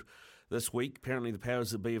Herald this week. Apparently, the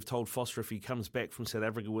powers that be have told Foster if he comes back from South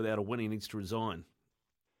Africa without a win, he needs to resign.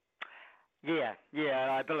 Yeah,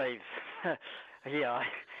 I believe.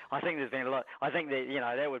 I think there's been a lot. I think that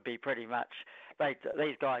that would be pretty much.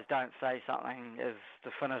 These guys don't say something as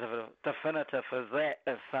definitive as that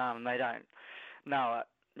if they don't know it.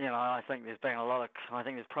 I think there's been I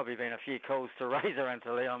think there's probably been a few calls to Razor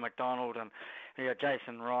into Leon McDonald and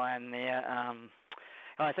Jason Ryan there.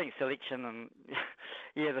 I think selection and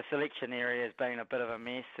the selection area has been a bit of a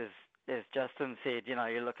mess, as Justin said.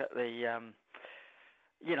 You look at the.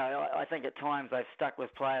 I think at times they've stuck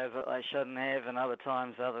with players that they shouldn't have, and other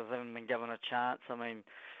times others haven't been given a chance. I mean,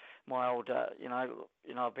 my old,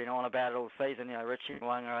 I've been on about it all season. Richie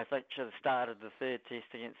Mwanga, I think, should have started the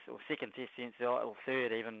second test against or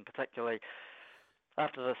third even, particularly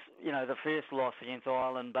after this, the first loss against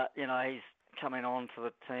Ireland. But he's coming on to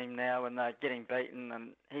the team now, and they're getting beaten,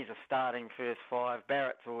 and he's a starting first five.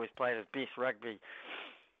 Barrett's always played his best rugby.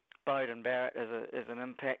 Bowden Barrett is an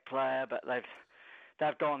impact player, but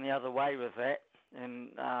they've gone the other way with that.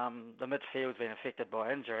 And the midfield's been affected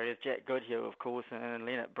by injury. There's Jack Goodhue, of course, and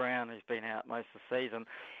Leonard Brown, who's been out most of the season.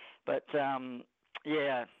 But, and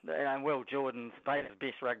Will Jordan's played his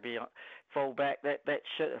best rugby fullback.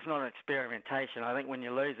 It's not an experimentation. I think when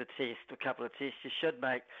you lose a couple of tests, you should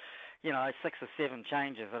make, 6 or 7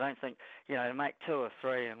 changes. I don't think, to make 2 or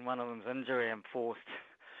 3 and one of them's injury enforced,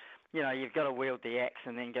 you've got to wield the axe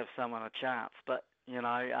and then give someone a chance. But,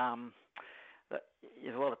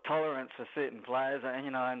 there's a lot of tolerance for certain players,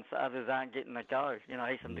 and others aren't getting a go.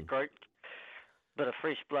 Ethan de Groot, bit of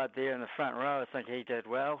fresh blood there in the front row. I think he did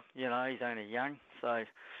well. He's only young, so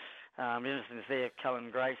interesting to see if Cullen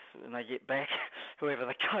Grace, when they get back, whoever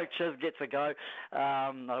the coach is, gets a go.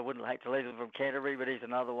 I wouldn't hate to leave him from Canterbury, but he's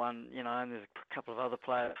another one. And there's a couple of other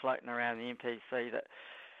players floating around the NPC that.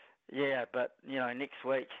 Yeah, but next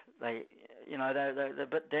week they're a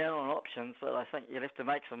bit down on options, but I think you'll have to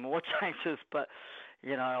make some more changes. But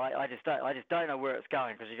I just don't know where it's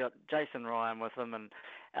going, because you got Jason Ryan with him, and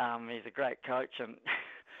he's a great coach, and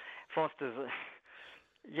Foster's.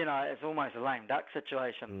 It's almost a lame duck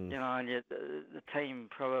situation. And the team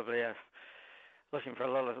probably are looking for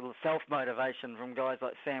a little self-motivation from guys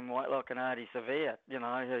like Sam Whitelock and Artie Severe. Who,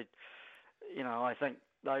 I think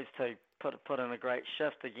those two put in a great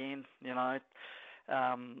shift again. They're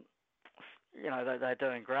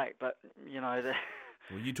doing great, but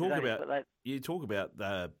Well, you talk about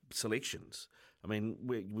the selections. I mean,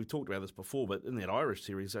 we've talked about this before, but in that Irish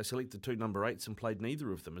series, they selected 2 number 8s and played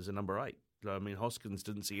neither of them as a number 8. I mean, Hoskins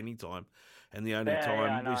didn't see any time, and the only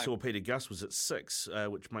time we saw Peter Gus was at 6,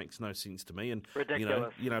 which makes no sense to me. And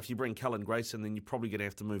ridiculous. If you bring Cullen Grace in, then you're probably going to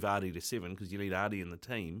have to move Artie to 7, because you need Artie in the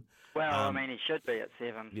team. Well, he should be at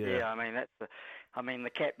 7. Yeah, the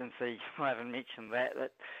captaincy. I haven't mentioned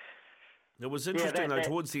that. It was interesting though.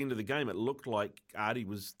 Towards the end of the game, it looked like Artie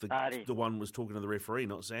was the one was talking to the referee,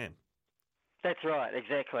 not Sam. That's right,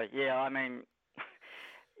 exactly. Yeah,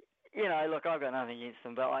 look, I've got nothing against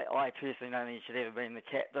him, but I personally don't think he should ever been the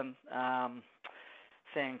captain.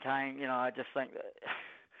 Sam Cane, I just think that.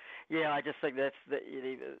 Yeah, I just think that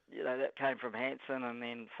came from Hansen, and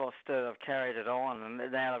then Foster have carried it on,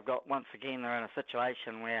 and now once again they're in a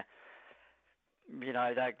situation where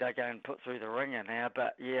they're going put through the ringer now.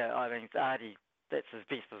 But Artie, that's his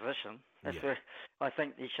best position. That's where I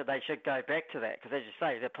think they should go back to that, because as you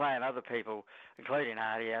say, they're playing other people, including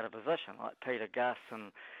Artie, out of position, like Peter Gus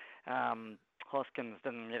and Hoskins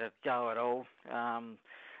didn't get a go at all,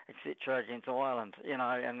 etc. against Ireland.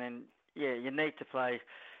 And then you need to play.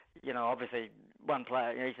 Obviously one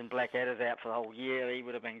player, Ethan Blackadder's out for the whole year. He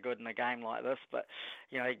would have been good in a game like this, but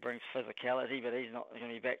he brings physicality, but he's not going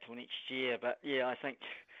to be back till next year. But I think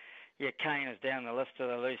Kane is down the list of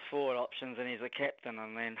the loose forward options, and he's the captain,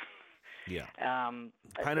 and then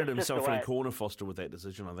painted himself in a corner, Foster, with that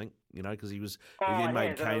decision, I think, because he then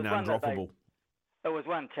made Kane undroppable. It was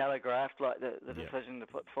one telegraphed, like the decision to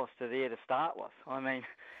put Foster there to start with.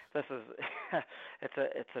 This is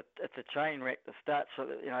it's a train wreck to start. So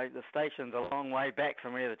the station's a long way back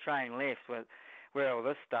from where the train left. where all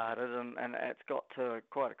this started, and it's got to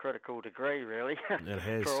quite a critical degree, really. It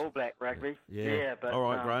has. For All Black rugby. Yeah. But, all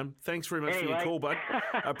right, Graham. Thanks very much anyway. for your call, bud.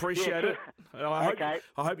 I appreciate it. I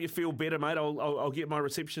hope you feel better, mate. I'll get my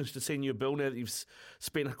receptionist to send you a bill now that you've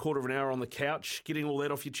spent a quarter of an hour on the couch getting all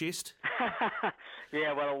that off your chest.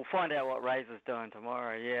 Yeah, well, we'll find out what Razor's doing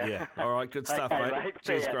tomorrow, Yeah, all right, good stuff, okay, mate.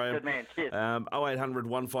 Cheers, Graham. Good man, cheers. 0800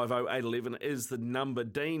 150 811 is the number.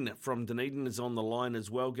 Dean from Dunedin is on the line as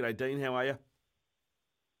well. G'day, Dean, how are you?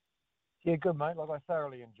 Yeah, good, mate. Like, I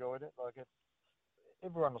thoroughly enjoyed it. Like,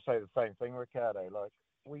 everyone will say the same thing, Ricardo. Like,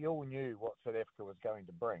 we all knew what South Africa was going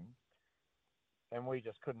to bring, and we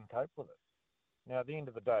just couldn't cope with it. Now, at the end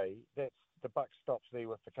of the day, the buck stops there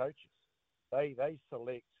with the coaches. They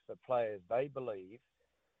select the players they believe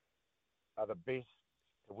are the best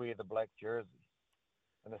to wear the black jersey.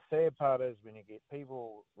 And the sad part is when you get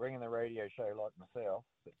people ringing the radio show like myself,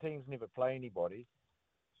 that teams never play anybody,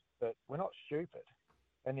 but we're not stupid.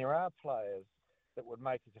 And there are players that would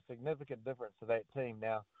make a significant difference to that team.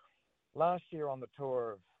 Now, last year on the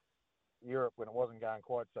tour of Europe, when it wasn't going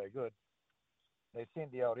quite so good, they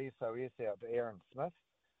sent the old SOS out to Aaron Smith.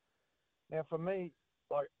 Now, for me,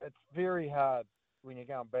 like, it's very hard when you're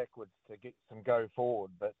going backwards to get some go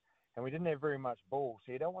forward, and we didn't have very much ball,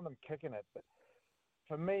 so you don't want them kicking it. But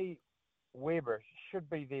for me, Weber should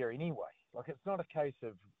be there anyway. Like, it's not a case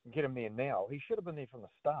of get him there now. He should have been there from the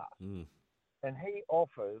start. And he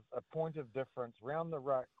offers a point of difference round the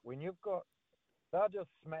ruck when they're just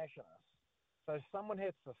smashing us. So someone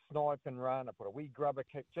has to snipe and run or put a wee grubber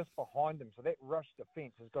kick just behind them. So that rush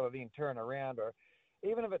defence has got to then turn around, or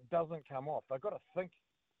even if it doesn't come off, they've got to think.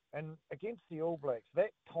 And against the All Blacks,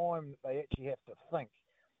 that time they actually have to think,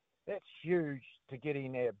 that's huge to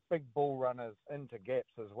getting our big ball runners into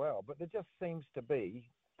gaps as well. But there just seems to be,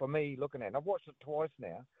 for me looking at it, and I've watched it twice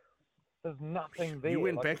now, there's nothing there. You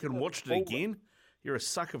went back and watched it again? You're a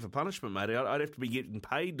sucker for punishment, mate. I'd have to be getting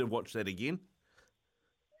paid to watch that again.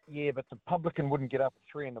 Yeah, but the publican wouldn't get up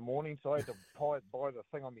at 3 a.m, so I had to buy the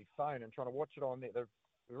thing on my phone and trying to watch it on there.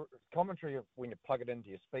 The commentary when you plug it into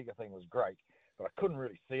your speaker thing was great, but I couldn't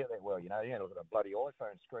really see it that well. You look at a bloody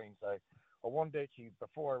iPhone screen. So I wanted to actually,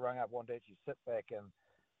 before I rang up, sit back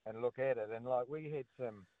and look at it. And like, we had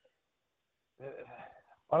some,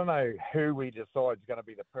 I don't know who we decide is going to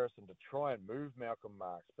be the person to try and move Malcolm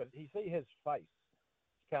Marx, but you see his face.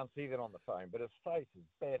 You can't see that on the phone, but his face is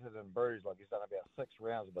battered and bruised like he's done about 6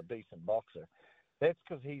 rounds with a decent boxer. That's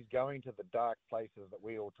because he's going to the dark places that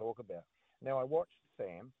we all talk about. Now, I watched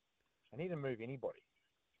Sam, and he didn't move anybody.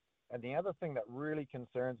 And the other thing that really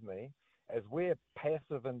concerns me is we're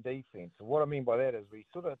passive in defence. And what I mean by that is we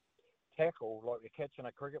sort of tackle like we're catching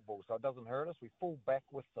a cricket ball so it doesn't hurt us. We fall back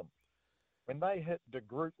with them. When they hit De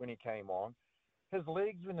Groot when he came on, his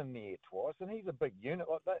legs went in the air twice, and he's a big unit.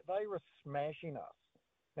 Like they were smashing us.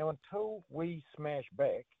 Now, until we smash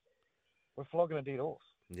back, we're flogging a dead horse.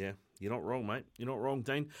 Yeah, you're not wrong, mate. You're not wrong,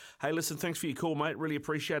 Dean. Hey, listen, thanks for your call, mate. Really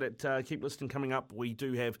appreciate it. Keep listening. Coming up, we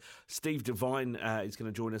do have Steve Devine is going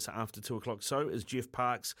to join us after 2 o'clock. So is Jeff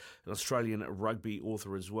Parks, an Australian rugby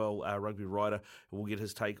author as well, rugby writer. We'll get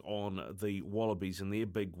his take on the Wallabies and their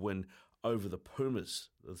big win over the Pumas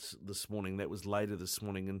this morning. That was later this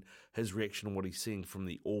morning, and his reaction on what he's seeing from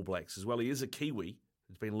the All Blacks as well. He is a Kiwi.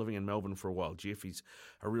 He's been living in Melbourne for a while. Jeff, he's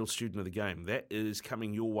a real student of the game. That is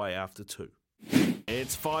coming your way after 2.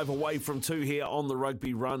 It's 5 away from 2 here on the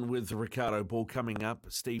Rugby Run with Ricardo Ball coming up.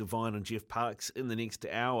 Steve Devine and Jeff Parks in the next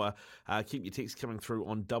hour. Keep your text coming through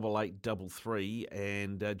on 8833.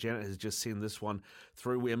 And Janet has just sent this one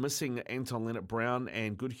through. We're missing Anton Leonard-Brown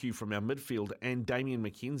and Goodhue from our midfield and Damien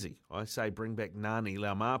McKenzie. I say bring back Nani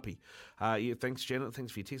Laumapi. Yeah, thanks, Janet.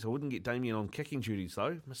 Thanks for your text. I wouldn't get Damien on kicking duties,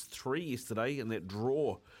 though. Missed 3 yesterday in that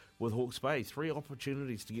draw with Hawke's Bay. 3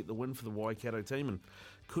 opportunities to get the win for the Waikato team and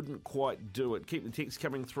couldn't quite do it. Keep the texts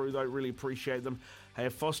coming through, though. Really appreciate them. Hey,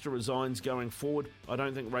 if Foster resigns going forward, I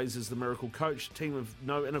don't think Razor's the miracle coach. Team of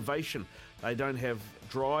no innovation. They don't have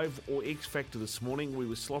drive or X factor this morning. We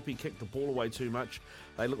were sloppy, kicked the ball away too much.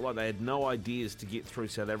 They looked like they had no ideas to get through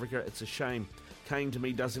South Africa. It's a shame. Kane, to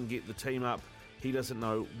me, doesn't get the team up. He doesn't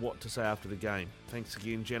know what to say after the game. Thanks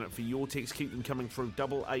again, Janet, for your text. Keep them coming through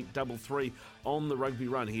 8833 on the Rugby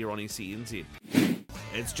Run here on SENZ.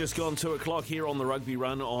 It's just gone 2 o'clock here on the Rugby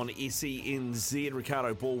Run on SENZ.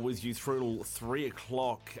 Ricardo Ball with you through till 3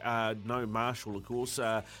 o'clock. No Marshall, of course.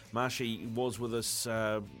 Marshy was with us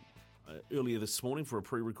earlier this morning for a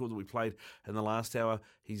pre-record that we played in the last hour.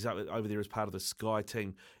 He's over there as part of the Sky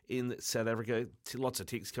team in South Africa. Lots of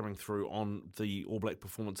texts coming through on the All Black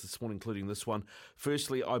performance this morning, including this one.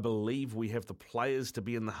 Firstly, I believe we have the players to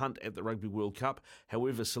be in the hunt at the Rugby World Cup.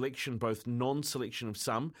 However, selection, both non-selection of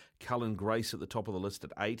some, Cullen Grace at the top of the list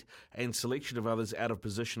at 8, and selection of others out of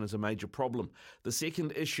position is a major problem. The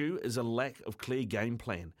second issue is a lack of clear game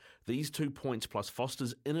plan. These 2 points plus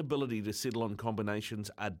Foster's inability to settle on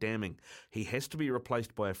combinations are damning. He has to be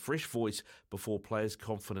replaced by a fresh voice before players'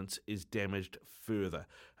 confidence is damaged further.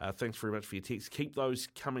 Thanks very much for your text. Keep those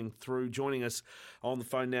coming through. Joining us on the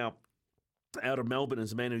phone now out of Melbourne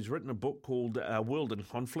is a man who's written a book called World in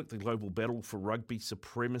Conflict, The Global Battle for Rugby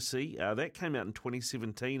Supremacy. That came out in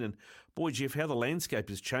 2017. And boy, Jeff, how the landscape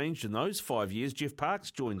has changed in those 5 years. Jeff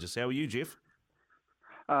Parks joins us. How are you, Jeff?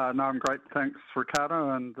 No, I'm great. Thanks,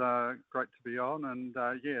 Ricardo, and great to be on. And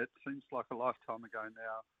yeah, it seems like a lifetime ago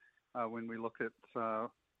now when we look at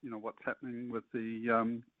what's happening with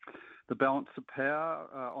the balance of power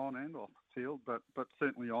on and off the field, but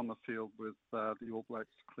certainly on the field with the All Blacks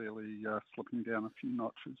clearly slipping down a few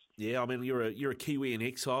notches. Yeah, I mean you're a Kiwi in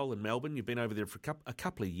exile in Melbourne. You've been over there for a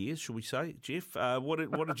couple of years, shall we say, Jeff? What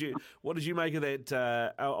did you make of that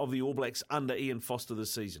of the All Blacks under Ian Foster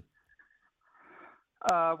this season?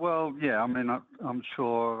 Well, yeah, I mean, I'm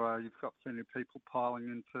sure you've got plenty of people piling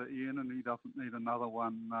into Ian, and he doesn't need another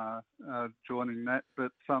one joining that.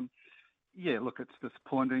 But, yeah, look, it's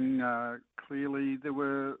disappointing. Clearly, there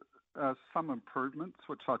were some improvements,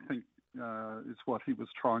 which I think is what he was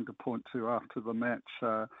trying to point to after the match.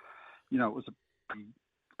 It was a pretty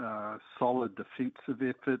solid defensive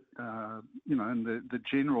effort, and the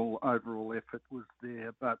general overall effort was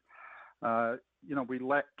there. But, we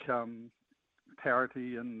lack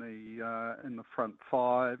parity in the front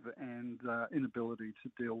five and inability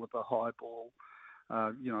to deal with a high ball.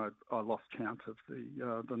 I lost count of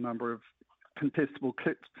the number of contestable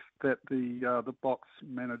kicks that the Box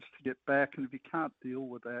managed to get back, and if you can't deal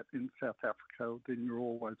with that in South Africa, then you're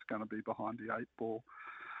always going to be behind the 8 ball,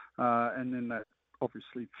 and then that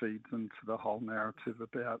obviously feeds into the whole narrative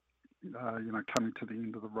about coming to the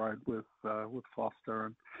end of the road with Foster.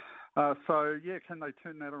 And so, yeah, can they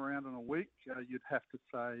turn that around in a week? You'd have to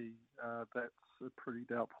say that's a pretty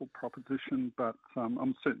doubtful proposition, but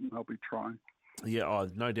I'm certain they'll be trying. Yeah,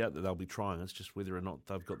 no doubt that they'll be trying. It's just whether or not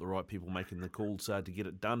they've got the right people making the calls to get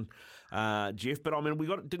it done, Jeff. But I mean,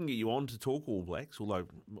 didn't get you on to talk All Blacks, although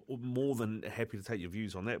more than happy to take your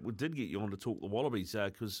views on that. We did get you on to talk the Wallabies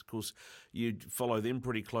because, of course, you follow them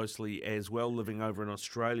pretty closely as well, living over in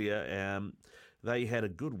Australia. They had a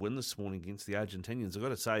good win this morning against the Argentinians. I've got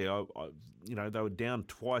to say, they were down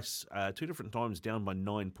twice, 2 different times down by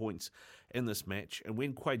 9 points in this match. And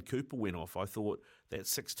when Quade Cooper went off, I thought that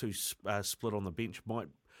 6-2 split on the bench might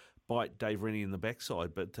bite Dave Rennie in the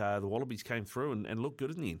backside. But the Wallabies came through and looked good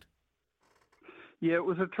in the end. Yeah, it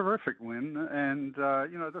was a terrific win. And,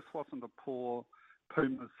 this wasn't a poor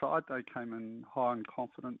Pumas side. They came in high in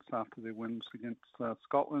confidence after their wins against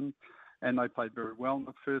Scotland. And they played very well in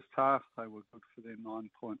the first half. They were good for their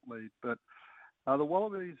 9-point lead. But the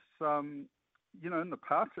Wallabies, in the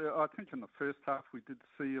past, I think in the first half we did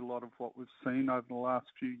see a lot of what we've seen over the last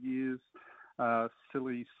few years.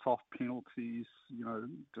 Silly, soft penalties,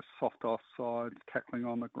 just soft offsides, tackling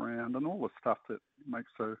on the ground, and all the stuff that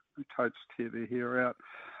makes a coach tear their hair out.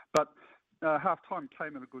 But half-time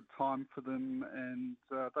came at a good time for them, and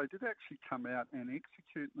they did actually come out and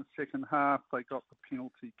execute in the second half. They got the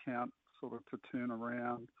penalty count sort of to turn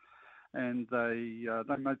around, and they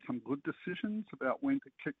made some good decisions about when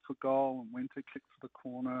to kick for goal and when to kick for the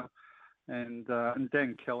corner. And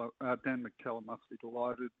Dan McKellar must be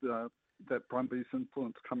delighted that Brumby's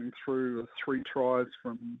influence coming through, 3 tries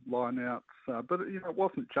from line-outs. But it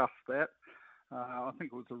wasn't just that. I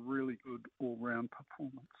think it was a really good all-round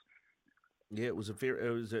performance. Yeah, it was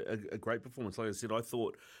a great performance. Like I said, I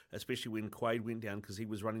thought, especially when Quade went down, because he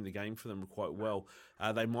was running the game for them quite well,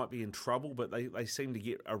 they might be in trouble, but they seemed to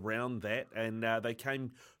get around that, and they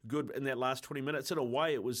came good in that last 20 minutes. In a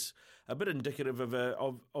way, it was a bit indicative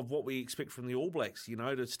of what we expect from the All Blacks,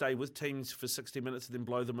 to stay with teams for 60 minutes and then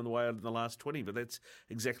blow them in the way out in the last 20. But that's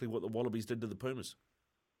exactly what the Wallabies did to the Pumas.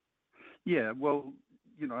 Yeah, well,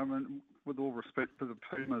 with all respect to the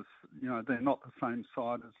Pumas, they're not the same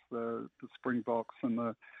side as the Springboks, and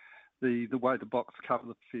the way the Boks cover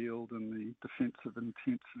the field and the defensive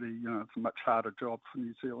intensity. It's a much harder job for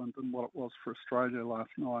New Zealand than what it was for Australia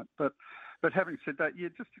last night. But having said that, yeah,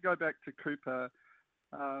 just to go back to Cooper,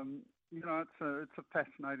 It's a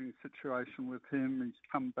fascinating situation with him. He's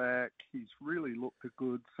come back. He's really looked the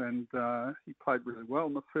goods, and he played really well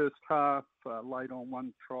in the first half. Laid on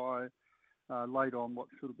one try, laid on what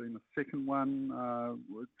should have been the second one.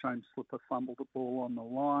 James Slipper fumbled the ball on the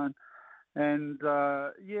line, and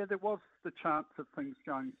there was the chance of things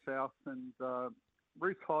going south. And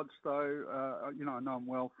Reece Hodge, though, I know him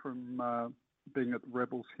well from being at the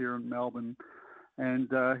Rebels here in Melbourne. And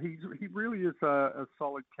he really is a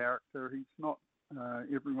solid character. He's not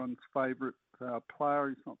everyone's favourite player.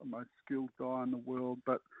 He's not the most skilled guy in the world,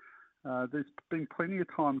 but there's been plenty of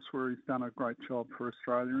times where he's done a great job for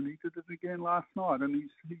Australia, and he did it again last night. And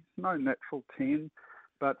he's no natural 10,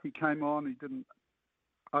 but he came on. He didn't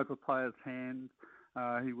overplay his hand.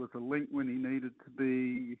 He was a link when he needed to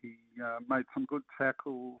be. He made some good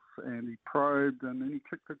tackles, and he probed, and then he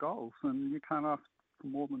kicked the goals. And you can't ask for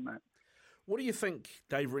more than that. What do you think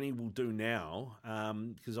Dave Rennie will do now?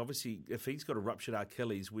 Because obviously, if he's got a ruptured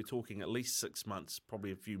Achilles, we're talking at least 6 months,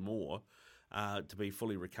 probably a few more, to be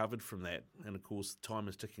fully recovered from that. And of course, time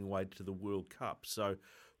is ticking away to the World Cup. So,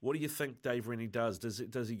 what do you think Dave Rennie does?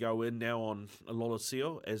 Does he go in now on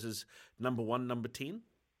Lolosio as his number 1, number 10?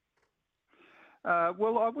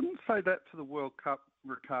 Well, I wouldn't say that for the World Cup,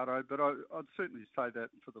 Ricardo, but I'd certainly say that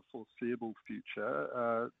for the foreseeable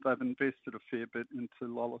future. They've invested a fair bit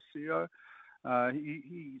into Lolosio.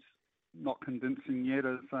 He's not convincing yet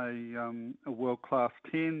as a world-class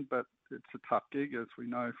 10, but it's a tough gig, as we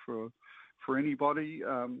know, for anybody.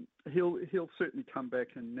 He'll certainly come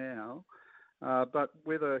back in now, but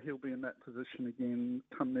whether he'll be in that position again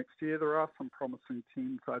come next year, there are some promising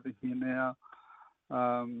teams over here now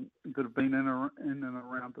that have been in and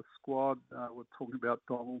around the squad. We're talking about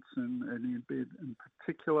Donaldson and Ian Bed in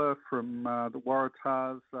particular from the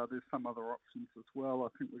Waratahs. There's some other options as well. I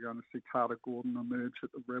think we're going to see Carter Gordon emerge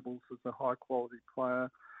at the Rebels as a high-quality player.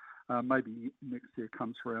 Maybe next year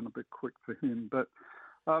comes around a bit quick for him. But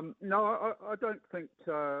no, I don't think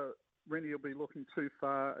Rennie will be looking too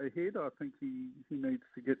far ahead. I think he needs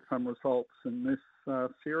to get some results in this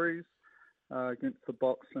series. Against the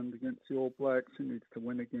Boks and against the All Blacks. He needs to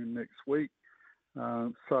win again next week.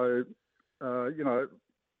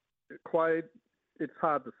 Quade, it's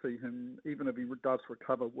hard to see him, even if he does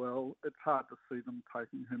recover well, it's hard to see them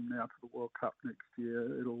taking him now to the World Cup next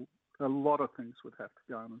year. A lot of things would have to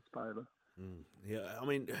go in his favour. Yeah, I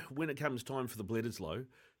mean, when it comes time for the Bledisloe,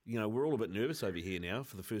 we're all a bit nervous over here now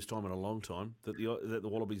for the first time in a long time that the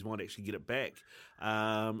Wallabies might actually get it back.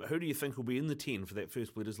 Who do you think will be in the 10 for that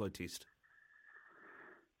first Bledisloe test?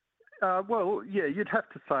 You'd have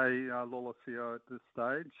to say Lolosio at this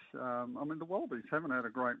stage. The Wallabies haven't had a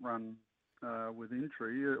great run with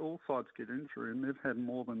injury. All sides get injury, and they've had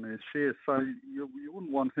more than their share, so you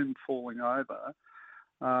wouldn't want him falling over.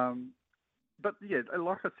 But,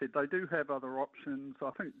 like I said, they do have other options. I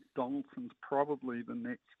think Donaldson's probably the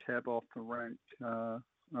next cab off the rank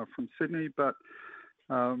from Sydney, but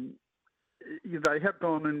they have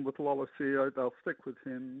gone in with Lolosio. They'll stick with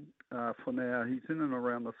him for now. He's in and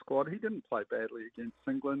around the squad. He didn't play badly against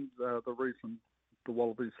England. The reason the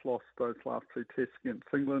Wallabies lost those last 2 tests against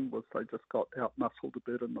England was they just got out-muscled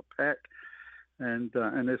a bit in the pack. And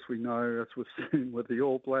as we know, as we've seen with the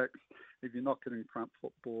All Blacks, if you're not getting front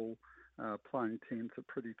football, playing 10's a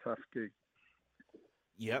pretty tough gig.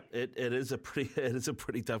 Yep, it is a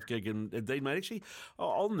pretty tough gig indeed, mate. Actually,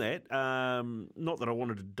 on that, not that I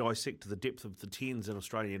wanted to dissect to the depth of the 10s in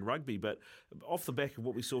Australian rugby, but off the back of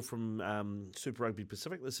what we saw from Super Rugby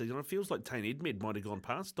Pacific this season, it feels like Tane Edmed might have gone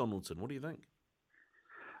past Donaldson. What do you think?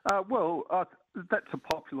 That's a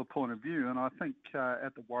popular point of view, and I think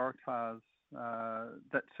at the Waratahs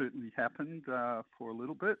that certainly happened for a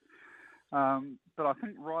little bit. But I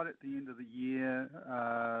think right at the end of the year,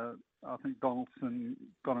 I think Donaldson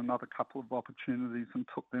got another couple of opportunities and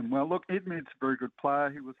took them well. Look, Edmed's a very good player.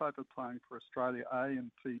 He was over playing for Australia A and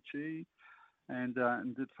Fiji, and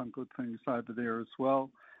did some good things over there as well.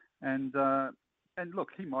 And look,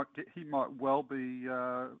 he might well be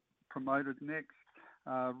promoted next.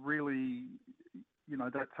 Really,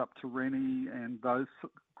 that's up to Rennie and those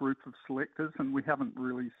group of selectors, and we haven't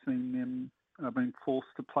really seen them been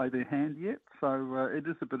forced to play their hand yet. So it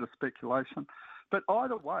is a bit of speculation. But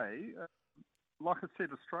either way, like I said,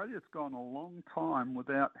 Australia's gone a long time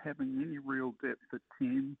without having any real depth at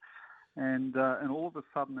 10. And all of a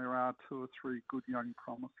sudden there are 2 or 3 good young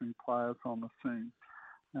promising players on the scene.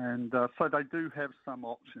 And so they do have some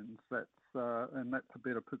options. And that's a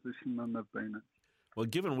better position than they've been in. Well,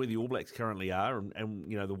 given where the All Blacks currently are, and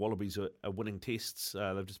the Wallabies are winning tests,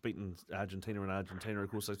 they've just beaten Argentina, and Argentina, of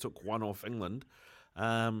course, they took one off England.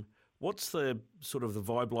 What's the sort of the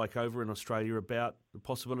vibe like over in Australia about the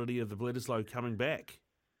possibility of the Bledisloe coming back?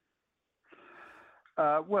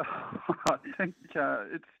 Well, I think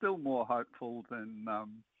it's still more hopeful than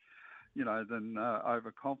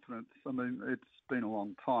overconfidence. I mean, it's been a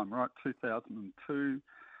long time, right? 2002.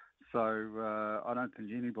 So I don't think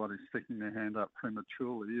anybody's sticking their hand up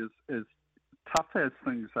prematurely. As tough as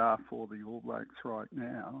things are for the All Blacks right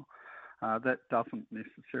now, that doesn't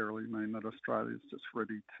necessarily mean that Australia's just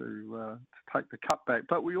ready to take the cutback.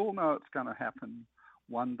 But we all know it's going to happen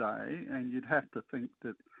one day, and you'd have to think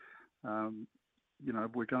that,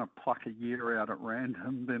 if we're going to pluck a year out at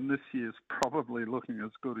random, then this year's probably looking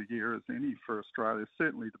as good a year as any for Australia,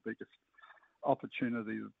 certainly the biggest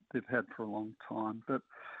opportunity they've had for a long time. But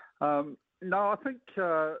no, I think,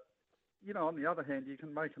 on the other hand, you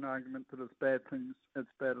can make an argument that as bad as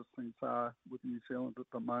things are with New Zealand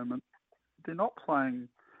at the moment, they're not playing,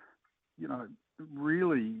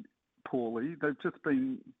 really poorly. They've just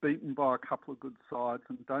been beaten by a couple of good sides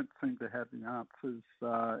and don't seem to have the answers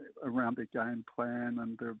around their game plan,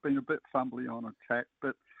 and they've been a bit fumbly on attack.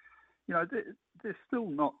 But, they're still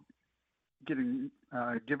not giving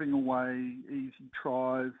away easy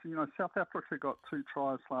tries. South Africa got 2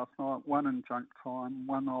 tries last night, one in junk time,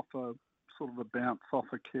 one off a sort of a bounce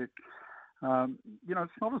off a kick.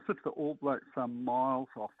 It's not as if the All Blacks are miles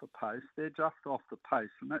off the pace. They're just off the pace,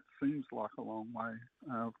 and that seems like a long way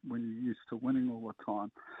when you're used to winning all the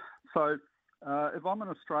time. So if I'm an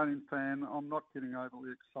Australian fan, I'm not getting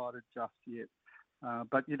overly excited just yet.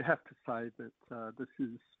 But you'd have to say that this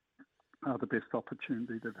is the best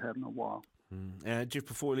opportunity they've had in a while. Jeff,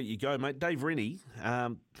 before I let you go, mate, Dave Rennie,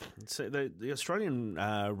 so the Australian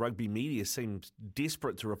rugby media seems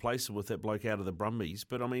desperate to replace him with that bloke out of the Brumbies.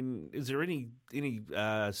 But, I mean, is there any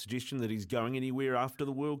suggestion that he's going anywhere after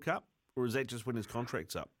the World Cup? Or is that just when his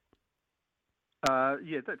contract's up?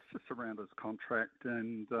 That's just around his contract.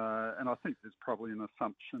 And I think there's probably an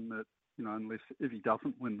assumption that, if he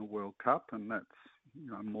doesn't win the World Cup, and that's,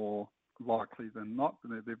 more likely than not,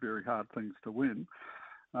 they're very hard things to win,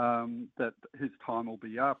 that his time will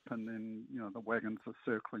be up, and then the wagons are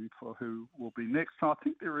circling for who will be next. So I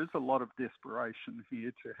think there is a lot of desperation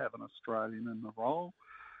here to have an Australian in the role.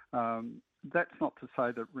 That's not to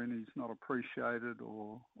say that Rennie's not appreciated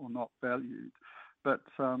or not valued, but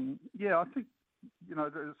I think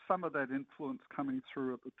there's some of that influence coming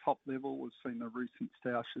through at the top level. We've seen the recent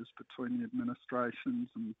stoushes between the administrations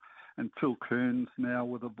and Phil Kearns now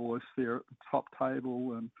with a voice there at the top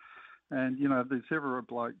table, and if there's ever a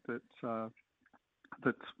bloke that's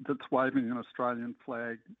waving an Australian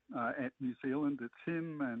flag at New Zealand, it's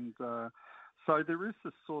him. And so there is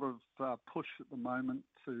this sort of push at the moment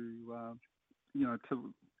to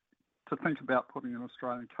think about putting an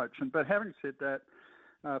Australian coach in. But having said that,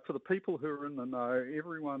 for the people who are in the know,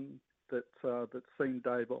 everyone that's seen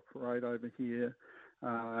Dave operate over here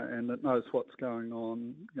and that knows what's going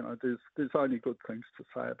on, there's only good things to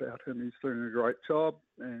say about him. He's doing a great job,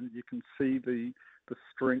 and you can see the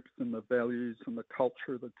strength and the values and the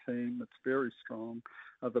culture of the team. It's very strong.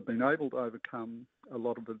 They've been able to overcome a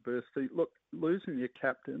lot of adversity. Look, losing your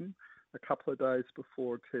captain a couple of days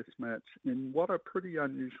before a test match in what are pretty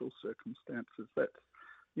unusual circumstances, that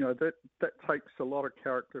takes a lot of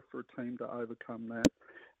character for a team to overcome that.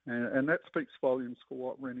 And that speaks volumes for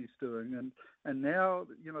what Rennie's doing. And now,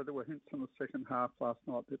 there were hints in the second half last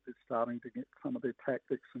night that they're starting to get some of their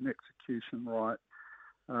tactics and execution right.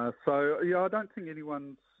 I don't think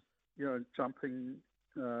anyone's, jumping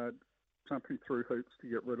through hoops to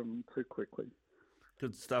get rid of them too quickly.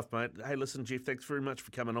 Good stuff, mate. Hey, listen, Jeff, thanks very much for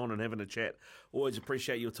coming on and having a chat. Always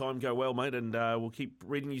appreciate your time. Go well, mate, and we'll keep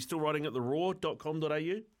reading. You still writing at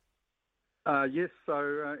theraw.com.au? Yes,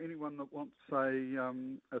 so anyone that wants a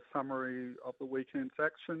summary of the weekend's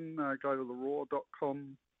action, go to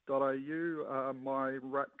theraw.com.au. My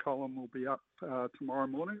rap column will be up tomorrow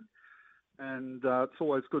morning, and it's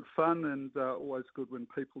always good fun and always good when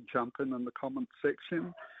people jump in the comments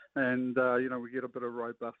section, and we get a bit of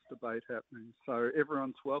robust debate happening. So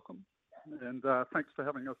everyone's welcome, and thanks for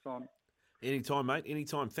having us on. Anytime, mate,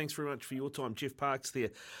 anytime. Thanks very much for your time. Jeff Parks there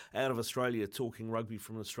out of Australia talking rugby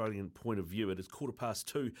from an Australian point of view. It is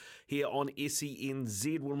 2:15 here on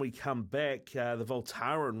SENZ. When we come back, the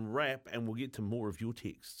Voltaren wrap, and we'll get to more of your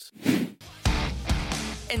texts.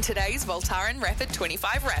 In today's Voltaren Rapid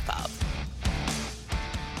 25 wrap-up.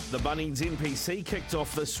 The Bunnings NPC kicked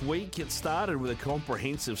off this week. It started with a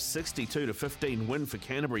comprehensive 62-15 win for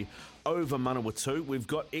Canterbury over Manawatu. We've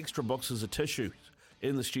got extra boxes of tissue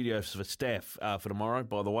in the studio for Staff for tomorrow,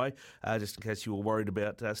 by the way, just in case you were worried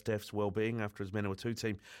about Staff's well-being after his Manawatu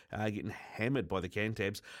team getting hammered by the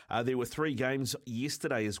Cantabs. There were 3 games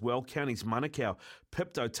yesterday as well. Counties Manukau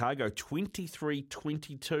pipped Otago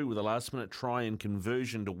 23-22 with a last-minute try and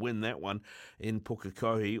conversion to win that one in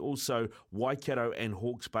Pukekohe. Also, Waikato and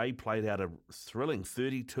Hawke's Bay played out a thrilling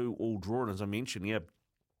 32-all draw, and as I mentioned,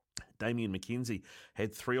 Damien McKenzie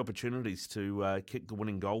had 3 opportunities to kick the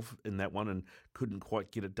winning goal in that one and couldn't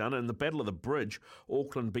quite get it done. In the Battle of the Bridge,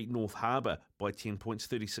 Auckland beat North Harbour by 10 points,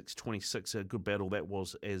 36-26. A good battle that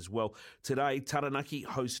was as well. Today, Taranaki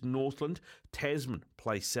host Northland, Tasman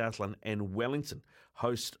play Southland, and Wellington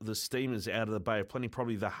host the Steamers out of the Bay of Plenty.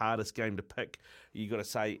 Probably the hardest game to pick, you got to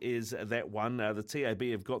say, is that one. The TAB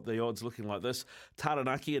have got the odds looking like this.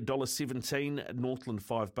 Taranaki $1.17, Northland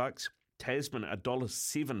 $5. Tasman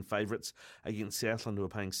 $1.07 favourites against Southland, who are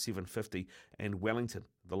paying $7.50, and Wellington,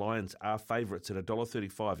 the Lions, are favourites at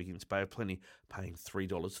 $1.35 against Bay of Plenty, paying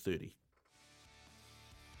 $3.30.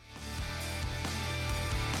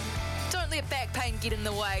 Don't let back pain get in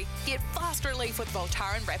the way. Get fast relief with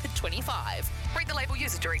Voltaren Rapid 25. Read the label,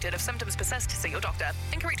 user directed. If symptoms persist, see your doctor.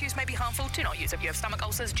 Incorrect use may be harmful. Do not use if you have stomach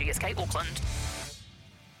ulcers. GSK Auckland.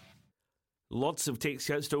 Lots of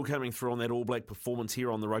text still coming through on that All Black performance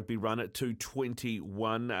here on the Rugby Run at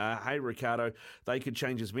 2:21. Hey, Ricardo, they could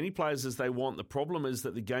change as many players as they want. The problem is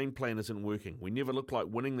that the game plan isn't working. We never looked like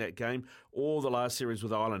winning that game or the last series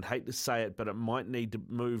with Ireland. Hate to say it, but it might need to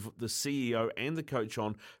move the CEO and the coach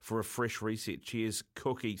on for a fresh reset. Cheers,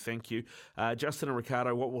 Cookie. Thank you. Justin and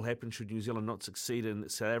Ricardo, what will happen should New Zealand not succeed in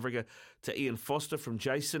South Africa? To Ian Foster from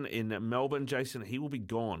Jason in Melbourne. Jason, he will be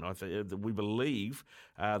gone. I think we believe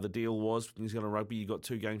the deal was New Zealand Rugby, you got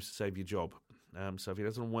 2 games to save your job. So if he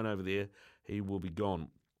doesn't win over there, he will be gone.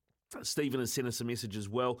 Stephen has sent us a message as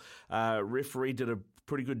well. Referee did a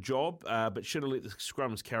pretty good job, but should have let the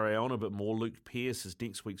scrums carry on a bit more. Luke Pearce is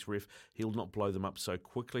next week's ref. He'll not blow them up so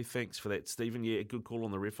quickly. Thanks for that, Stephen. Yeah, good call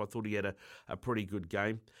on the ref. I thought he had a pretty good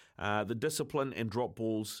game. The discipline and drop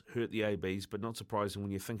balls hurt the ABs, but not surprising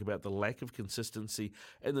when you think about the lack of consistency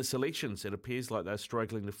in the selections. It appears like they're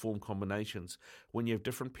struggling to form combinations. When you have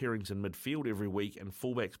different pairings in midfield every week and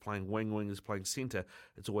fullbacks playing wing, wingers playing centre,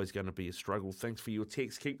 it's always going to be a struggle. Thanks for your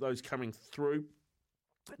text. Keep those coming through.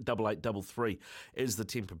 8833 is the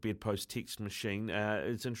Temper Bedpost text machine.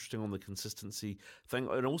 It's interesting on the consistency thing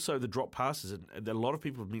and also the drop passes. And a lot of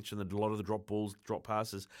people have mentioned that a lot of the drop balls, drop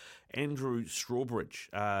passes. Andrew Strawbridge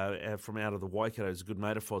from out of the Waikato is a good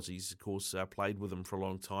mate of Fozzie's, of course, played with him for a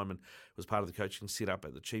long time and was part of the coaching setup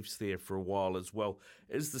at the Chiefs there for a while as well.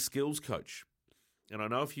 Is the skills coach. And I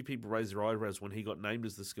know a few people raised their eyebrows when he got named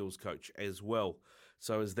as the skills coach as well.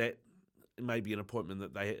 So is that maybe an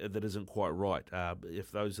appointment that isn't quite right,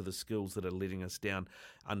 if those are the skills that are letting us down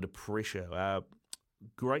under pressure?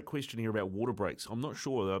 Great question here about water breaks. I'm not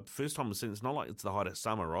sure. The first time I've seen it's not like it's the height of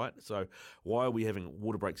summer, right? So why are we having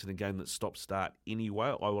water breaks in a game that stop-start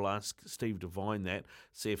anyway? I will ask Steve Devine that,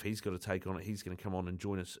 see if he's got a take on it. He's going to come on and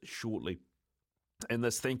join us shortly. And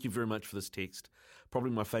thank you very much for this text.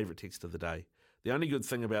 Probably my favourite text of the day. The only good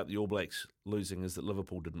thing about the All Blacks losing is that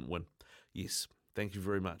Liverpool didn't win. Yes. Thank you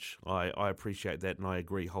very much. I appreciate that and I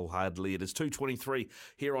agree wholeheartedly. It is 2:23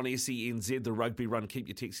 here on SENZ, the Rugby Run. Keep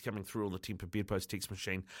your texts coming through on the Temper Bedpost text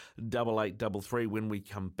machine, 8833. When we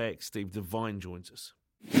come back, Steve Devine joins us.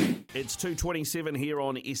 It's 2:27 here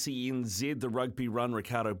on SENZ, the Rugby Run.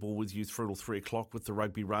 Ricardo Ball with you through till 3 o'clock with the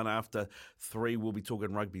Rugby Run. After 3, we'll be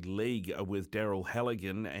talking Rugby League with Daryl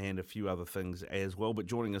Halligan and a few other things as well. But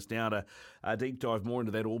joining us now to deep dive more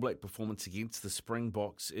into that All Black performance against the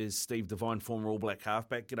Springboks is Steve Devine, former All Black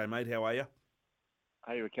halfback. G'day, mate. How are you?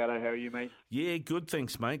 Hey, Ricardo. How are you, mate? Yeah, good,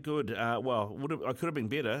 thanks, mate. Good. I could have been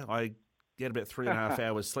better. I had about 3.5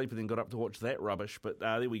 hours sleep and then got up to watch that rubbish. But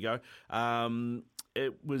there we go.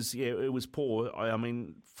 It was poor. I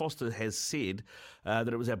mean, Foster has said that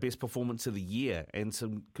it was our best performance of the year and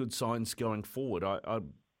some good signs going forward.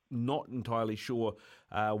 I'm not entirely sure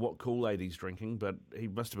what Kool-Aid he's drinking, but he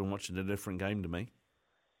must have been watching a different game to me.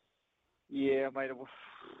 Yeah, mate. It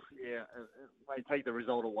may take the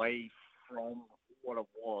result away from what it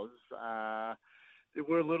was. There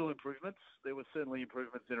were little improvements. There were certainly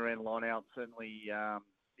improvements in around line-out. Certainly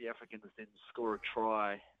the Africans didn't score a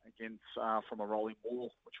try against from a rolling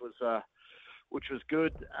ball, which was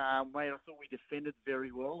good. Mate, I thought we defended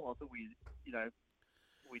very well. I thought we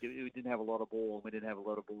didn't have a lot of ball, and we didn't have a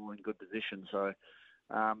lot of ball in good position. So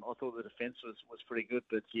I thought the defence was pretty good.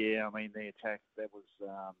 But yeah, I mean the attack that was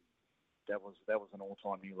an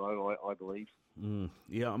all-time new low, I believe.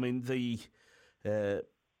 Yeah, I mean the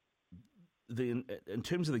in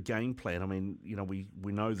terms of the game plan, I mean,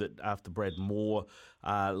 we know that after Brad Moore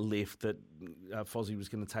left, that Fozzie was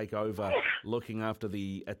going to take over looking after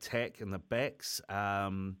the attack and the backs.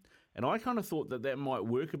 And I kind of thought that might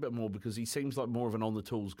work a bit more because he seems like more of an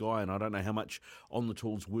on-the-tools guy, and I don't know how much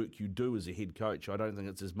on-the-tools work you do as a head coach. I don't think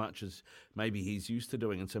it's as much as maybe he's used to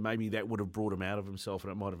doing, and so maybe that would have brought him out of himself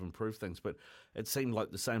and it might have improved things. But it seemed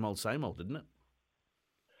like the same old, didn't it?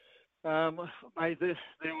 Mate, there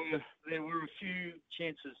were a few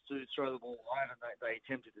chances to throw the ball wide, and they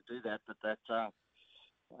attempted to do that, but that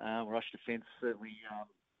rush defence certainly,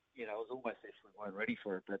 it was almost as if we weren't ready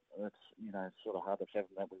for it. But it's it's sort of hard to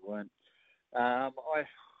fathom that we weren't.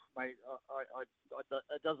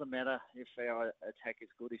 It doesn't matter if our attack is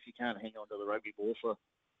good if you can't hang on to the rugby ball for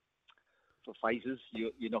phases.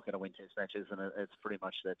 You're not going to win test matches, and it's pretty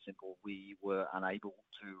much that simple. We were unable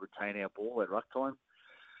to retain our ball at ruck time.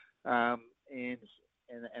 And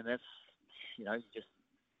that's,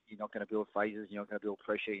 you're not going to build phases, you're not going to build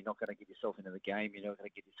pressure, you're not going to get yourself into the game, you're not going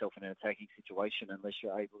to get yourself in an attacking situation unless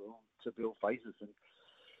you're able to build phases. And,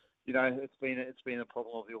 it's been a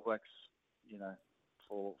problem of the All Blacks,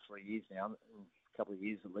 for years now, a couple of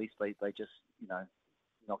years at least. They just,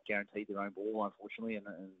 not guaranteed their own ball, unfortunately, and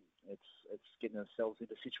it's getting ourselves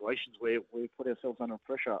into situations where we put ourselves under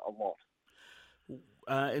pressure a lot.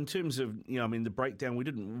 In terms of, the breakdown, we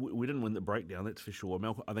didn't win the breakdown, that's for sure.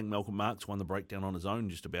 I think Malcolm Marks won the breakdown on his own,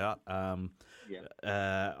 just about. I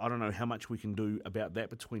don't know how much we can do about that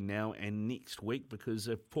between now and next week, because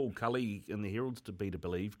if Paul Cully in the Herald's to be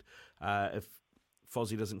believed, if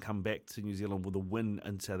Fozzie doesn't come back to New Zealand with a win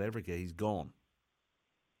in South Africa, he's gone.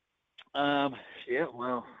 I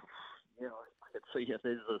could see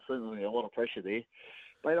there's certainly a lot of pressure there.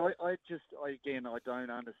 But I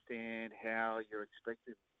don't understand how you're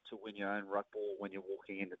expected to win your own ruck ball when you're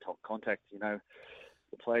walking into top contact. The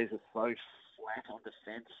players are so flat on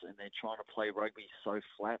defence and they're trying to play rugby so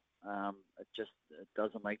flat. It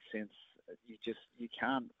doesn't make sense. You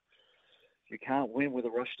can't win with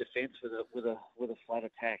a rush defence with a flat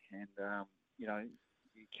attack, and you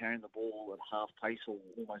carrying the ball at half pace or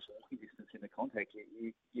almost walking distance into contact,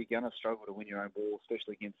 you're going to struggle to win your own ball,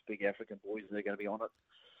 especially against big African boys. They're going to be on it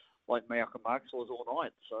like Malcolm Marks was all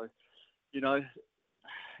night. So,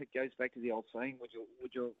 it goes back to the old saying: would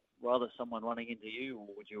you rather someone running into you, or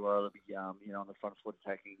would you rather be on the front foot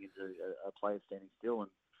attacking into a player standing still?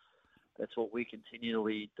 And that's what we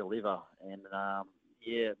continually deliver. And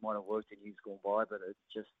it might have worked in years gone by, but it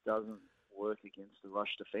just doesn't work against the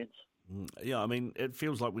rush defence. Yeah, I mean, it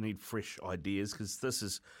feels like we need fresh ideas, because this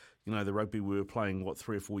is, the rugby we were playing,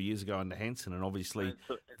 3 or 4 years ago under Hansen, and obviously...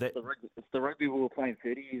 It's the rugby we were playing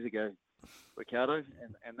 30 years ago, Ricardo,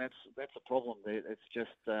 and that's a problem. It's just,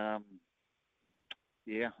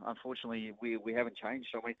 unfortunately, we haven't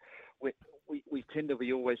changed. I mean, we tend to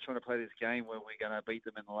be always trying to play this game where we're going to beat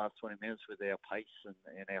them in the last 20 minutes with our pace and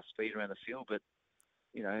our speed around the field, but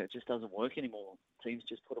it just doesn't work anymore. Teams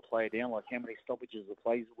just put a player down. Like, how many stoppages the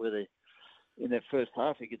plays where they, in that first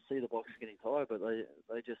half, you could see the box getting tired, but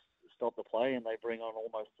they just stop the play and they bring on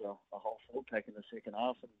almost a whole forward pack in the second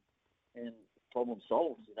half, and problem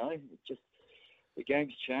solved. The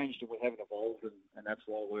game's changed and we haven't evolved, and that's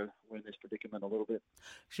why we're in this predicament a little bit.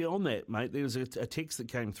 Actually, on that, mate, there was a text that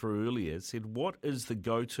came through earlier. It said, what is the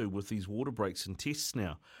go-to with these water breaks and tests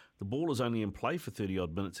now? The ball is only in play for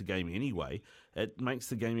 30-odd minutes a game anyway. It makes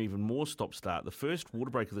the game even more stop-start. The first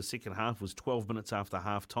water break of the second half was 12 minutes after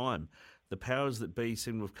half-time. The powers that be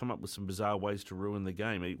seem to have come up with some bizarre ways to ruin the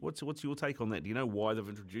game. What's your take on that? Do you know why they've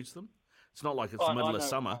introduced them? It's not like it's the middle of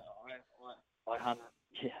summer.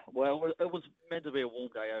 Well, it was meant to be a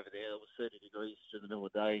warm day over there. It was 30 degrees through the middle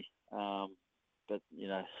of the day.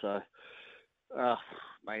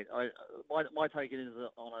 Mate, my take is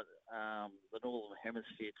on it. The Northern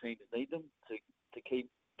Hemisphere teams need them to keep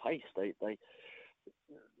pace.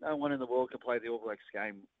 No one in the world can play the All Blacks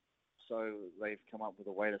game, so they've come up with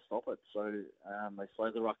a way to stop it. So they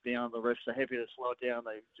slow the ruck down. The refs are happy to slow it down.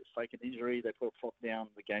 They just fake an injury. They put a prop down.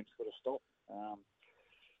 The game's got to stop.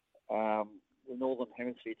 The Northern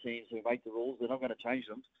Hemisphere teams who make the rules, they're not going to change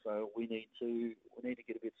them. So we need to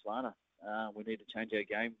get a bit smarter. We need to change our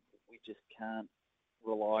game. We just can't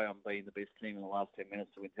rely on being the best team in the last 10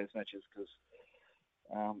 minutes to win test matches, because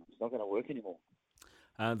it's not going to work anymore.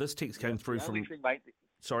 This text came through from... Mate,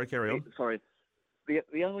 sorry, carry on. Sorry.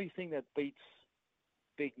 The only thing that beats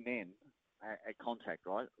big men at contact,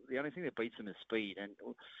 right? The only thing that beats them is speed. And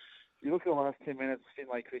you look at the last 10 minutes,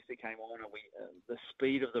 Finlay Christie came on, and the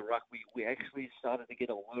speed of the ruck, we actually started to get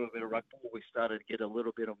a little bit of ruck ball. We started to get a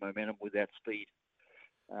little bit of momentum with that speed.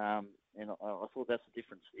 And I thought that's the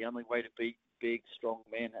difference. The only way to beat big, strong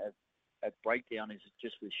men breakdown is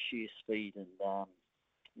just with sheer speed, and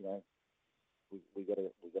we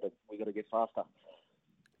got to get faster.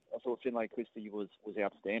 I thought Finlay Christie was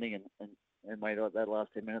outstanding, and made that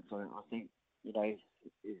last 10 minutes. I think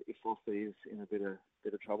if Foster is in a bit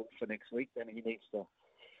of trouble for next week, then he needs to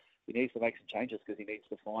make some changes, because he needs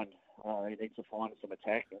to find some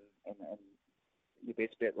attack, and your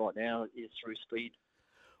best bet right now is through speed.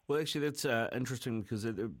 Well, actually, that's interesting, because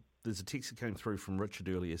there's a text that came through from Richard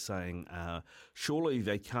earlier saying surely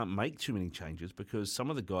they can't make too many changes because some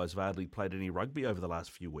of the guys have hardly played any rugby over the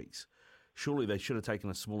last few weeks. Surely they should have taken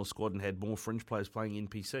a smaller squad and had more fringe players playing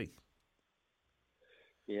NPC.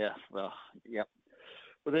 Yeah, well, yep.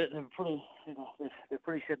 But they're pretty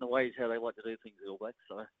set in the ways how they like to do things, the All Blacks.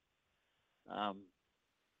 So,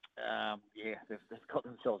 they've got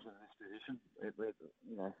themselves in this position.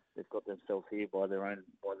 They've got themselves here by their own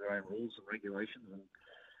rules and regulations, and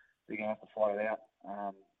they're going to have to fight it out.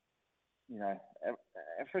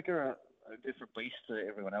 Africa are a different beast to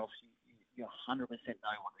everyone else. You 100% know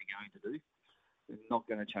what they're going to do. They're not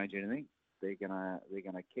going to change anything. They're gonna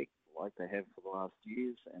kick like they have for the last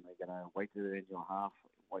years, and they're going to wait till they're in your half,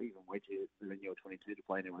 or even wait till they're in your 22 to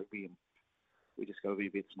play in rugby. And we just got to be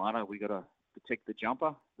a bit smarter. We got to protect the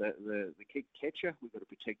jumper, the kick catcher. We've got to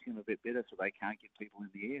protect him a bit better so they can't get people in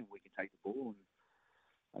the air and we can take the ball.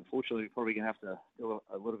 And unfortunately, we're probably going to have to do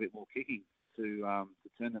a little bit more kicking to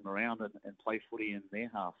turn them around and play footy in their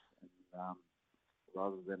half, and,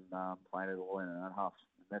 rather than playing it all in our own half.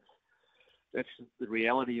 And that's the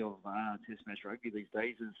reality of Test match rugby these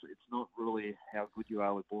days. It's not really how good you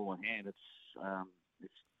are with ball in hand.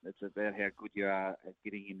 It's about how good you are at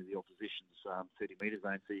getting into the opposition's 30-metre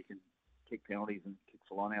zone, so you can kick penalties and kick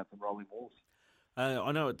for lineouts and rolling balls.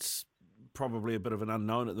 I know it's probably a bit of an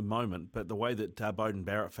unknown at the moment, but the way that Beauden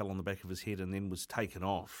Barrett fell on the back of his head and then was taken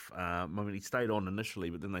off, he stayed on initially,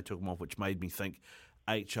 but then they took him off, which made me think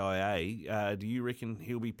HIA. Do you reckon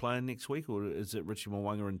he'll be playing next week, or is it Richie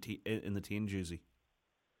Mo'unga in the 10 jersey?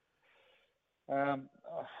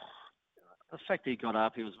 The fact that he got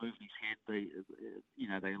up, he was moving his head.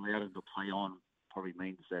 They allowed him to play on. Probably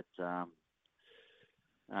means that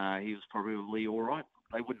he was probably all right.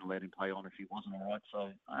 They wouldn't let him play on if he wasn't all right.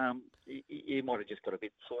 So he might have just got a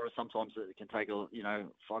bit sore. Sometimes it can take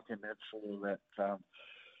 5-10 minutes for that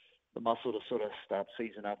the muscle to sort of start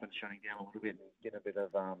seizing up and shutting down a little bit, and get a bit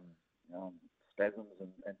of spasms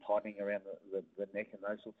and tightening around the neck and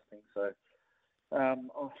those sorts of things. So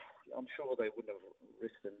I'm sure they wouldn't have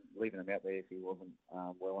risked leaving him out there if he wasn't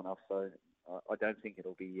well enough. So I don't think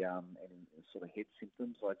it'll be any sort of head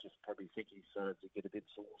symptoms. I just probably think he's started to get a bit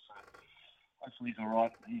sore. So hopefully he's all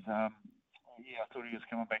right. I thought he was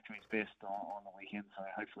coming back to his best on the weekend. So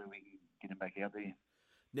hopefully we can get him back out there.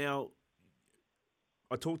 Now,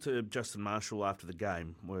 I talked to Justin Marshall after the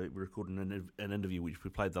game. We recorded an interview which we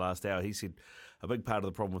played the last hour. He said a big part of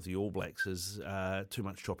the problem with the All Blacks is too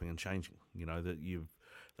much chopping and changing.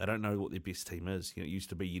 They don't know what their best team is. It used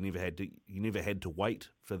to be you never had to wait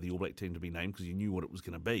for the All Black team to be named because you knew what it was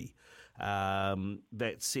going to be.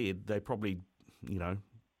 That said, they probably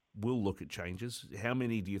will look at changes. How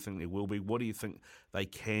many do you think there will be? What do you think they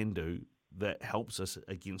can do that helps us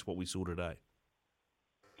against what we saw today?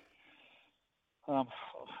 I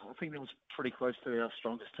think that was pretty close to our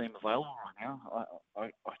strongest team available right now.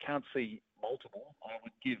 I can't see multiple. I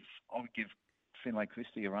would give Finlay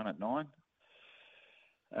Christie a run at 9.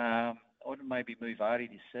 I would maybe move Artie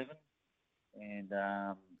to 7 and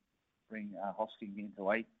bring Hosking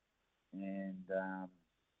into 8. And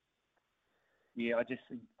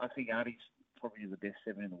I think Artie's probably the best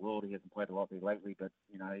 7 in the world. He hasn't played a lot there lately, but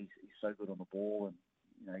he's so good on the ball,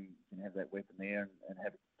 and you can have that weapon there and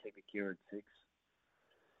have keep it Kira at 6.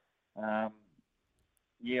 I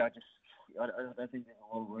don't think there's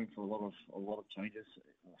a lot of room for a lot of changes.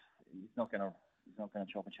 He's not going to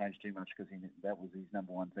chop and change too much because that was his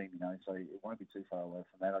number one team, So it won't be too far away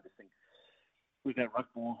from that. I just think with that ruck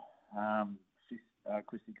ball,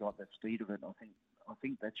 Christie got that speed of it. I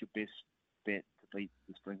think that's your best bet to beat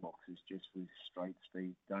the Springboks is just with straight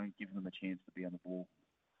speed. Don't give them a chance to be on the ball.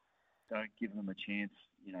 Don't give them a chance,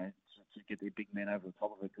 to get their big man over the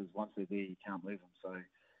top of it, because once they're there, you can't move them. So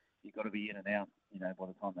you've got to be in and out, by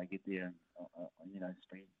the time they get there. And,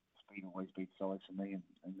 speed always beats size for me,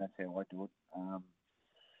 and that's how I do it.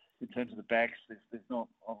 In terms of the backs, there's not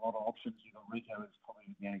a lot of options. Rico is probably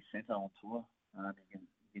the only centre on tour. You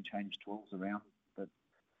can change 12s around, but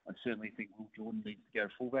I certainly think Will Jordan needs to go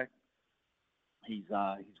fullback. He's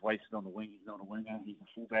wasted on the wing. He's not a winger. He's a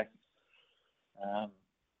fullback.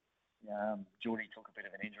 Geordie took a bit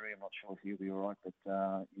of an injury. I'm not sure if he'll be all right, but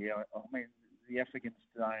the Africans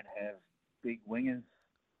don't have big wingers.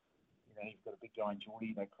 you've got a big guy in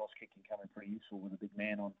Geordie. That cross kick can come in pretty useful with a big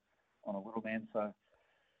man on a little man. So,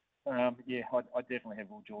 I definitely have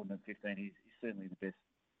Will Jordan at 15. He's certainly the best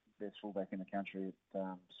fullback in the country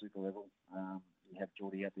at super level. You have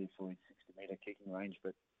Geordie out there for his 60-metre kicking range,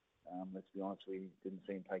 but let's be honest, we didn't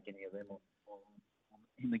see him take any of them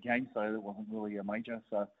in the game, so it wasn't really a major.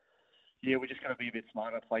 So, yeah, we're just going to be a bit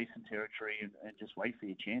smarter, play some territory, and just wait for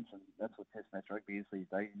your chance. And that's what Test match rugby is these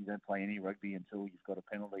days. You don't play any rugby until you've got a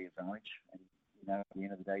penalty advantage. And, at the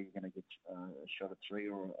end of the day, you're going to get a shot at 3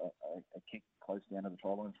 or a kick close down to the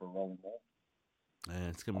try line for a rolling ball. Yeah,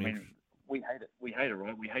 it's going to be... We hate it. We hate it,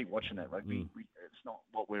 right? We hate watching that rugby. It's not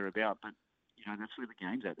what we're about, but, that's where the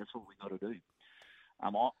game's at. That's what we got to do.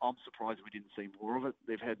 I'm surprised we didn't see more of it.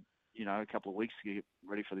 They've had, a couple of weeks to get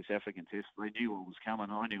ready for this African test. They knew what was coming.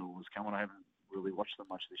 I knew what was coming. I haven't really watched them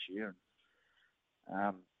much this year.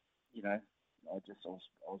 And, I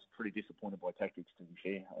was pretty disappointed by tactics, to be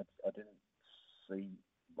fair. I didn't see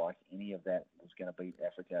like any of that was going to beat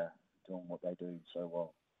Africa doing what they do so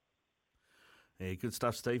well. Yeah, good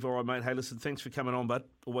stuff, Steve. All right, mate. Hey, listen, thanks for coming on, bud.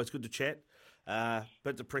 Always good to chat.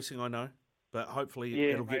 Bit depressing, I know, but hopefully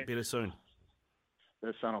it'll get better soon.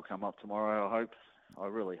 The sun will come up tomorrow, I hope. I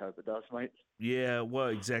really hope it does, mate. Yeah, well,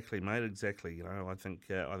 exactly, mate. Exactly. I think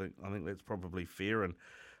that's probably fair. And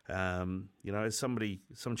as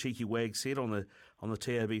some cheeky wag said on the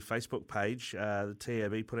TAB Facebook page, the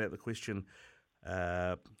TAB put out the question: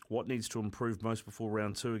 what needs to improve most before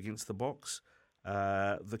round 2 against the Boks?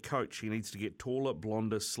 The coach. He needs to get taller,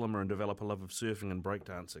 blonder, slimmer, and develop a love of surfing and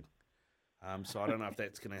breakdancing. So I don't know if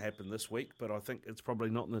that's going to happen this week, but I think it's probably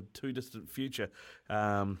not in the too distant future.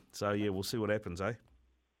 We'll see what happens, eh?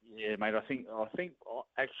 Yeah, mate. I think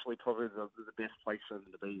actually probably the best place for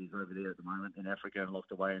them to be is over there at the moment in Africa and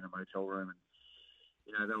locked away in a motel room,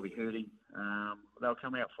 and they'll be hurting. They'll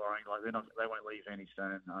come out firing. Like they won't leave any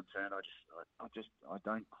stone unturned. I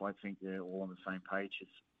don't quite think they're all on the same page. It's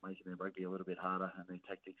making their rugby a little bit harder and their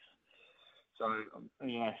tactics. So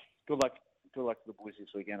good luck. Good luck to the boys this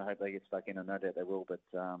weekend. I hope they get stuck in, and no doubt they will. But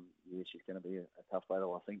she's going to be a tough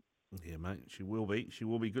battle, I think. Yeah, mate, she will be. She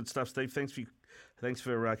will be. Good stuff, Steve. Thanks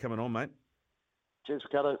for coming on, mate. Cheers,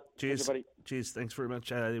 Ricardo. Cheers, everybody. Cheers. Thanks very much.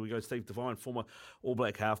 There we go, Steve Devine, former All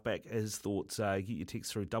Black halfback. His thoughts. Get your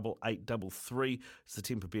text through 8833. It's the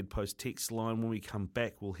Temper Bed Post text line. When we come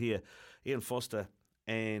back, we'll hear Ian Foster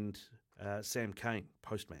and Sam Cane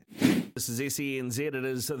post-match. This is SENZ. It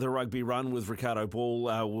is the Rugby Run with Ricardo Ball.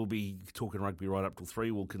 We'll be talking rugby right up till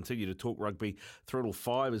 3. We'll continue to talk rugby through till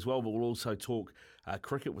 5 as well, but we'll also talk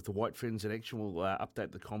cricket with the White Ferns in action. We'll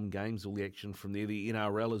update the Com Games, all the action from there, the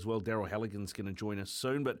NRL as well. Daryl Halligan's going to join us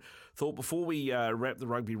soon. But thought before we wrap the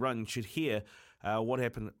Rugby Run, you should hear what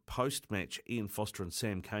happened post-match. Ian Foster and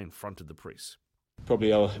Sam Cane fronted the press.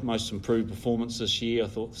 Probably our most improved performance this year. I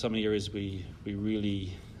thought some areas we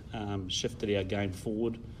really shifted our game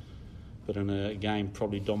forward, but in a game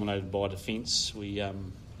probably dominated by defence, we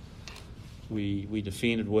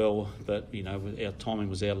defended well, but our timing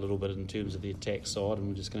was out a little bit in terms of the attack side, and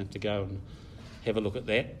we're just going to have to go and have a look at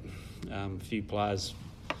that. A few players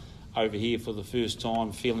over here for the first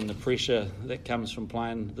time feeling the pressure that comes from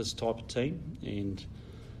playing this type of team,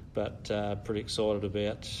 but pretty excited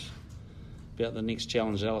about the next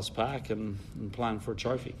challenge at Ellis Park and playing for a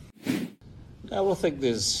trophy. Well, I think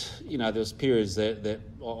there's periods that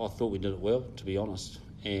I thought we did it well, to be honest,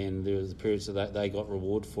 and there was periods that they got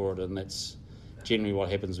reward for it, and that's generally what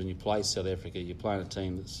happens when you play South Africa. You're playing a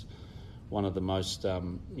team that's one of the most,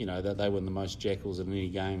 that they win the most jackals in any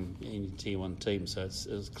game, any Tier 1 team, so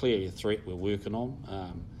it's clearly a threat we're working on,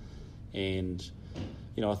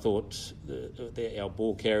 I thought our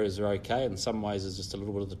ball carriers are okay. In some ways, there's just a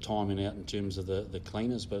little bit of the timing out in terms of the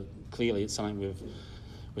cleaners, but clearly it's something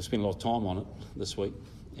we've spent a lot of time on it this week,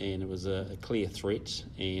 and it was a clear threat,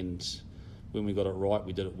 and when we got it right,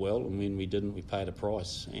 we did it well, and when we didn't, we paid a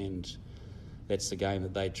price, and that's the game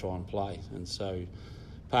that they try and play. And so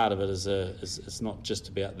part of it is it's not just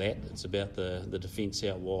about that, it's about the defence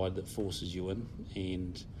out wide that forces you in,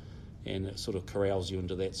 and it sort of corrals you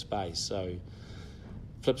into that space. So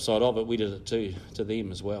flip side of it, we did it to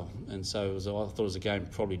them as well, and so I thought it was a game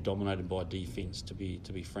probably dominated by defence, to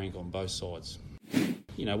be frank, on both sides.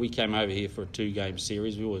 We came over here for a 2-game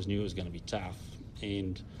series. We always knew it was going to be tough,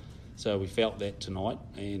 and so we felt that tonight,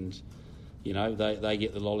 and they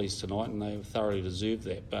get the lollies tonight, and they thoroughly deserve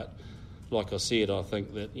that. But like I said, I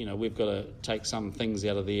think that we've got to take some things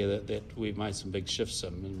out of there that we've made some big shifts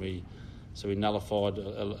in, and we nullified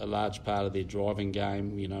a large part of their driving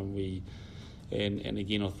game. And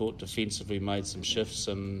again, I thought defensively made some shifts,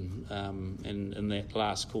 and in that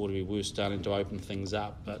last quarter we were starting to open things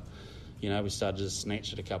up, but we started to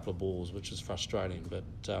snatch at a couple of balls, which was frustrating. But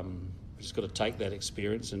we just got to take that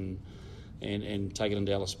experience and take it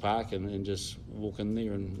into Ellis Park and just walk in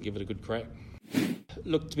there and give it a good crack.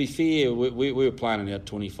 Look, to be fair, we were playing in our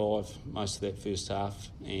 25 most of that first half,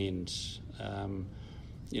 and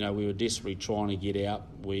we were desperately trying to get out.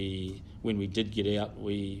 When we did get out,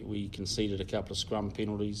 we conceded a couple of scrum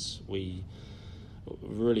penalties. We were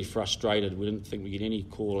really frustrated. We didn't think we'd get any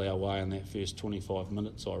call our way in that first 25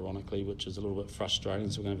 minutes, ironically, which is a little bit frustrating.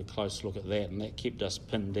 So we're going to have a close look at that, and that kept us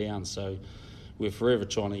pinned down. So we're forever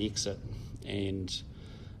trying to exit, and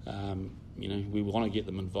we want to get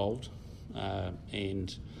them involved.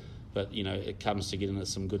 But it comes to getting into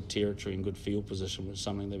some good territory and good field position, which is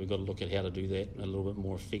something that we've got to look at how to do that a little bit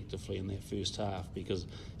more effectively in that first half, because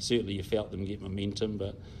certainly you felt them get momentum,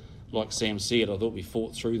 but like Sam said, I thought we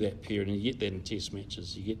fought through that period, and you get that in test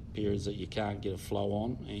matches. You get periods that you can't get a flow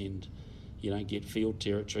on and you don't get field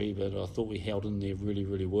territory, but I thought we held in there really,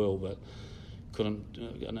 really well, but couldn't.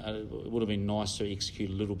 It would have been nice to execute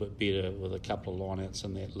a little bit better with a couple of lineouts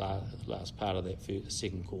in that last part of that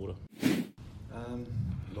second quarter.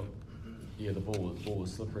 Look, the ball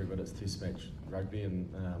was slippery, but it's test match rugby, and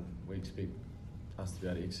we expect us to be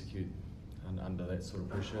able to execute under that sort of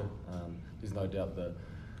pressure. There's no doubt the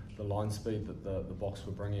line speed that the Boks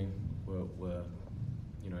were bringing were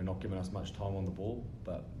not giving us much time on the ball,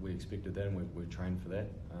 but we expected that, and we trained for that.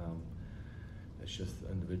 It's just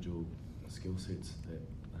individual skill sets that,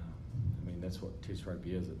 that's what Test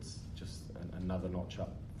rugby is. It's just another notch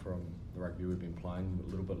up from the rugby we've been playing, a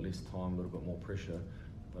little bit less time, a little bit more pressure,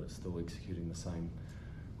 but it's still executing the same.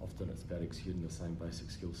 Often it's about executing the same basic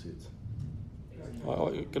skill sets.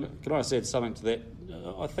 Can I just add something to that?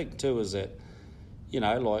 I think too is that,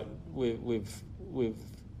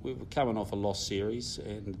 we're coming off a lost series,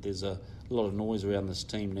 and there's a lot of noise around this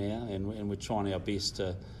team now, and we're trying our best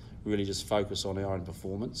to really just focus on our own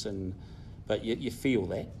performance. But you feel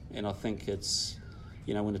that, and I think it's,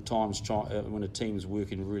 when a team's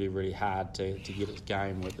working really, really hard to get its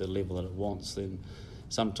game at the level that it wants, then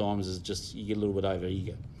sometimes it's just you get a little bit over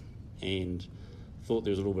eager, and thought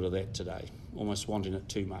there was a little bit of that today, almost wanting it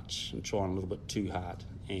too much and trying a little bit too hard,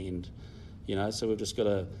 and so we've just got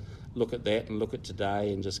to look at that and look at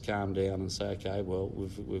today and just calm down and say, okay, well,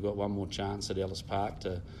 we've got one more chance at Ellis Park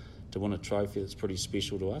to win a trophy that's pretty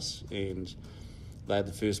special to us, and they had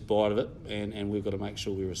the first bite of it, and we've got to make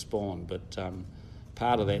sure we respond. But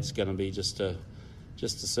part of that's going to be just to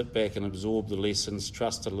sit back and absorb the lessons,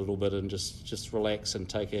 trust it a little bit, and just relax and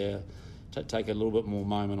take a little bit more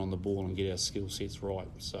moment on the ball and get our skill sets right.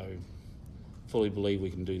 So fully believe we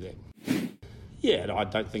can do that. Yeah, I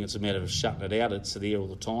don't think it's a matter of shutting it out. It's there all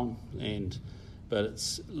the time, but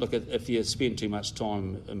if you spend too much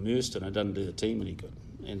time immersed in it, it doesn't do the team any good.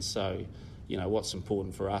 And so, what's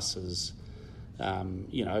important for us is,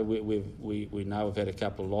 we know we've had a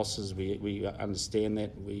couple of losses. We understand that.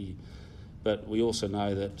 But we also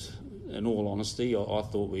know that, in all honesty, I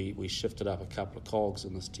thought we shifted up a couple of cogs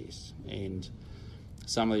in this test, and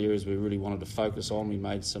some of the areas we really wanted to focus on, we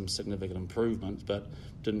made some significant improvements, but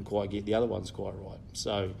didn't quite get the other ones quite right.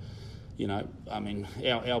 So,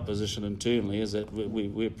 our position internally is that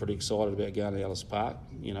we're pretty excited about going to Ellis Park.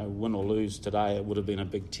 Win or lose today, it would have been a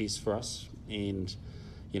big test for us, and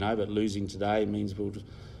but losing today means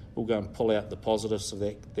we'll go and pull out the positives of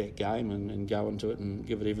that game and go into it and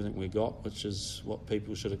give it everything we got, which is what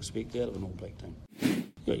people should expect out of an All Black team.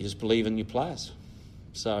 You just believe in your players,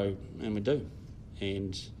 and we do.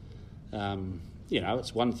 And,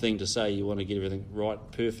 it's one thing to say you want to get everything right,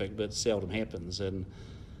 perfect, but it seldom happens. And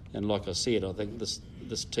like I said, I think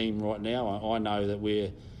this team right now, I know that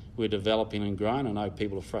we're developing and growing. I know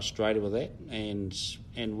people are frustrated with that, and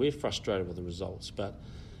we're frustrated with the results. But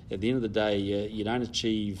at the end of the day, you don't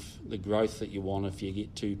achieve the growth that you want if you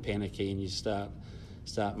get too panicky and you start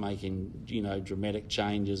making dramatic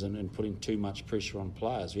changes and putting too much pressure on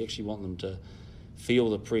players. We actually want them to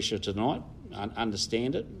feel the pressure tonight,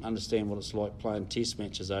 understand what it's like playing test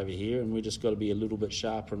matches over here, and we just got to be a little bit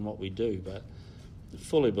sharper in what we do. But I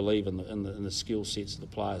fully believe in the skill sets of the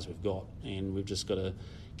players we've got, and we've just got to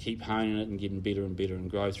keep honing it and getting better and better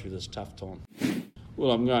and grow through this tough time.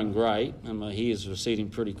 Well, I'm going great, and my hair's receding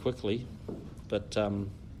pretty quickly, but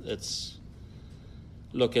it's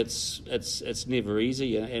never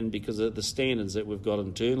easy, and because of the standards that we've got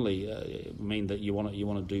internally mean that you want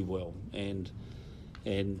to do well,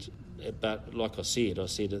 but like I said at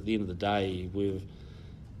the end of the day,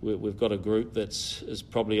 we've got a group is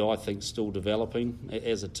probably, I think, still developing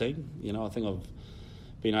as a team. I think I've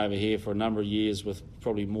been over here for a number of years with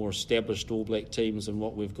probably more established All Black teams than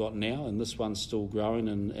what we've got now, and this one's still growing,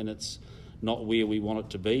 and it's not where we want it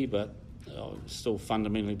to be, but still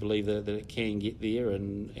fundamentally believe that it can get there,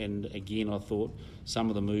 and again, I thought some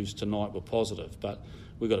of the moves tonight were positive, but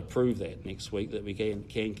we've got to prove that next week that we can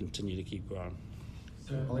continue to keep growing.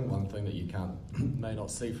 I think one thing that you may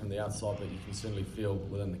not see from the outside, but you can certainly feel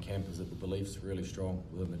within the camp, is that the belief's really strong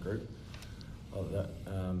within the group.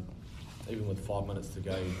 Even with 5 minutes to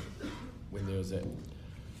go, when there was that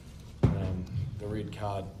the red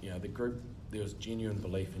card, the group, there was genuine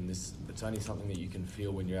belief in this. It's only something that you can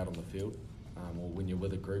feel when you're out on the field, or when you're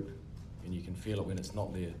with a group, and you can feel it when it's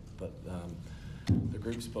not there. But the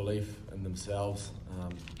group's belief in themselves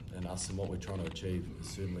and us and what we're trying to achieve is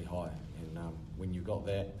certainly high. And when you've got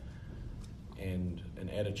that and an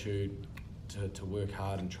attitude to work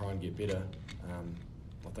hard and try and get better,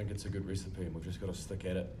 I think it's a good recipe, and we've just got to stick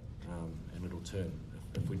at it, and it'll turn.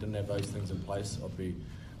 If we didn't have those things in place, I'd be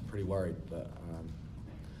pretty worried, but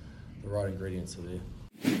the right ingredients are there.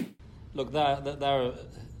 Look,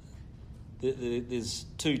 there's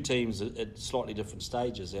two teams at slightly different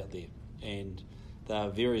stages out there, and they're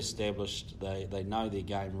very established. They know their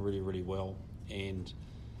game really, really well, and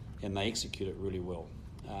they execute it really well,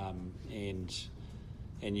 and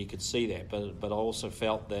you could see that. But I also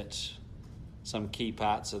felt that some key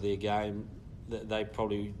parts of their game, that they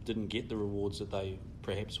probably didn't get the rewards that they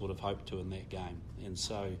perhaps would have hoped to in that game. And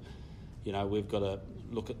so, we've got to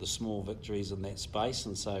look at the small victories in that space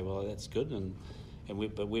and say, well, that's good,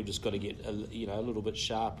 but we've just got to get a little bit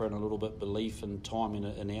sharper and a little bit belief and time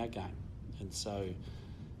in our game. And so,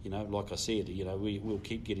 like I said, we'll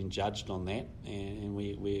keep getting judged on that, and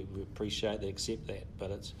we appreciate that, accept that.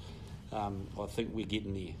 But it's, I think we're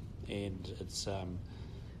getting there, and it's,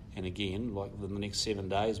 and again, like in the next 7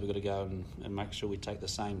 days, we've got to go and make sure we take the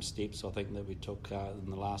same steps, I think, that we took in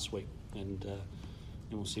the last week, and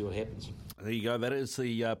we'll see what happens. There you go. That is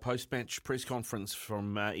the post-match press conference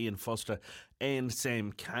from Ian Foster and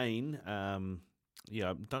Sam Cane.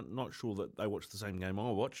 Not sure that they watched the same game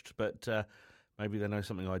I watched, but maybe they know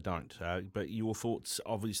something I don't. But your thoughts,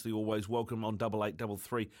 obviously, always welcome on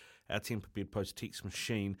 8833, our Temper Bed Post text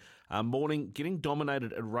machine. Morning, getting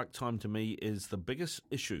dominated at ruck time to me is the biggest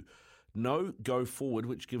issue. No go forward,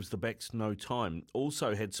 which gives the backs no time.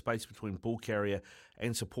 Also had space between ball carrier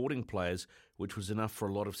and supporting players, which was enough for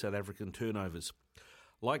a lot of South African turnovers.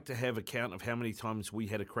 Like to have a count of how many times we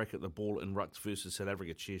had a crack at the ball in rucks versus South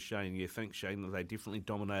Africa. Cheers, Shane. Yeah, thanks, Shane. They definitely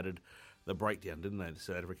dominated the breakdown, didn't they? The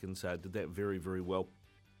South Africans did that very, very well.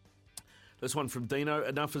 This one from Dino.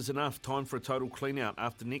 Enough is enough. Time for a total clean-out.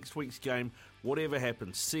 After next week's game, whatever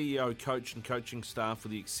happens, CEO, coach and coaching staff,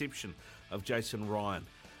 with the exception of Jason Ryan,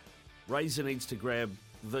 Razor needs to grab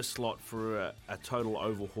this lot for a total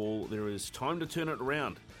overhaul. There is time to turn it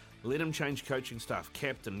around. Let him change coaching staff,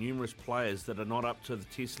 captain, numerous players that are not up to the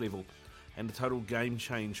test level, and a total game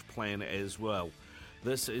change plan as well.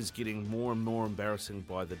 This is getting more and more embarrassing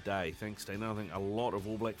by the day. Thanks, Dana. I think a lot of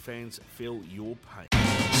All Black fans feel your pain.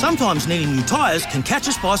 Sometimes needing new tyres can catch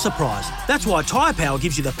us by surprise. That's why Tyre Power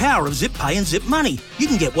gives you the power of zip pay and zip money. You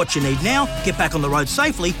can get what you need now, get back on the road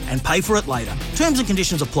safely and pay for it later. Terms and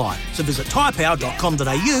conditions apply. So visit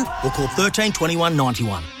tyrepower.com.au or call 13 21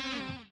 91.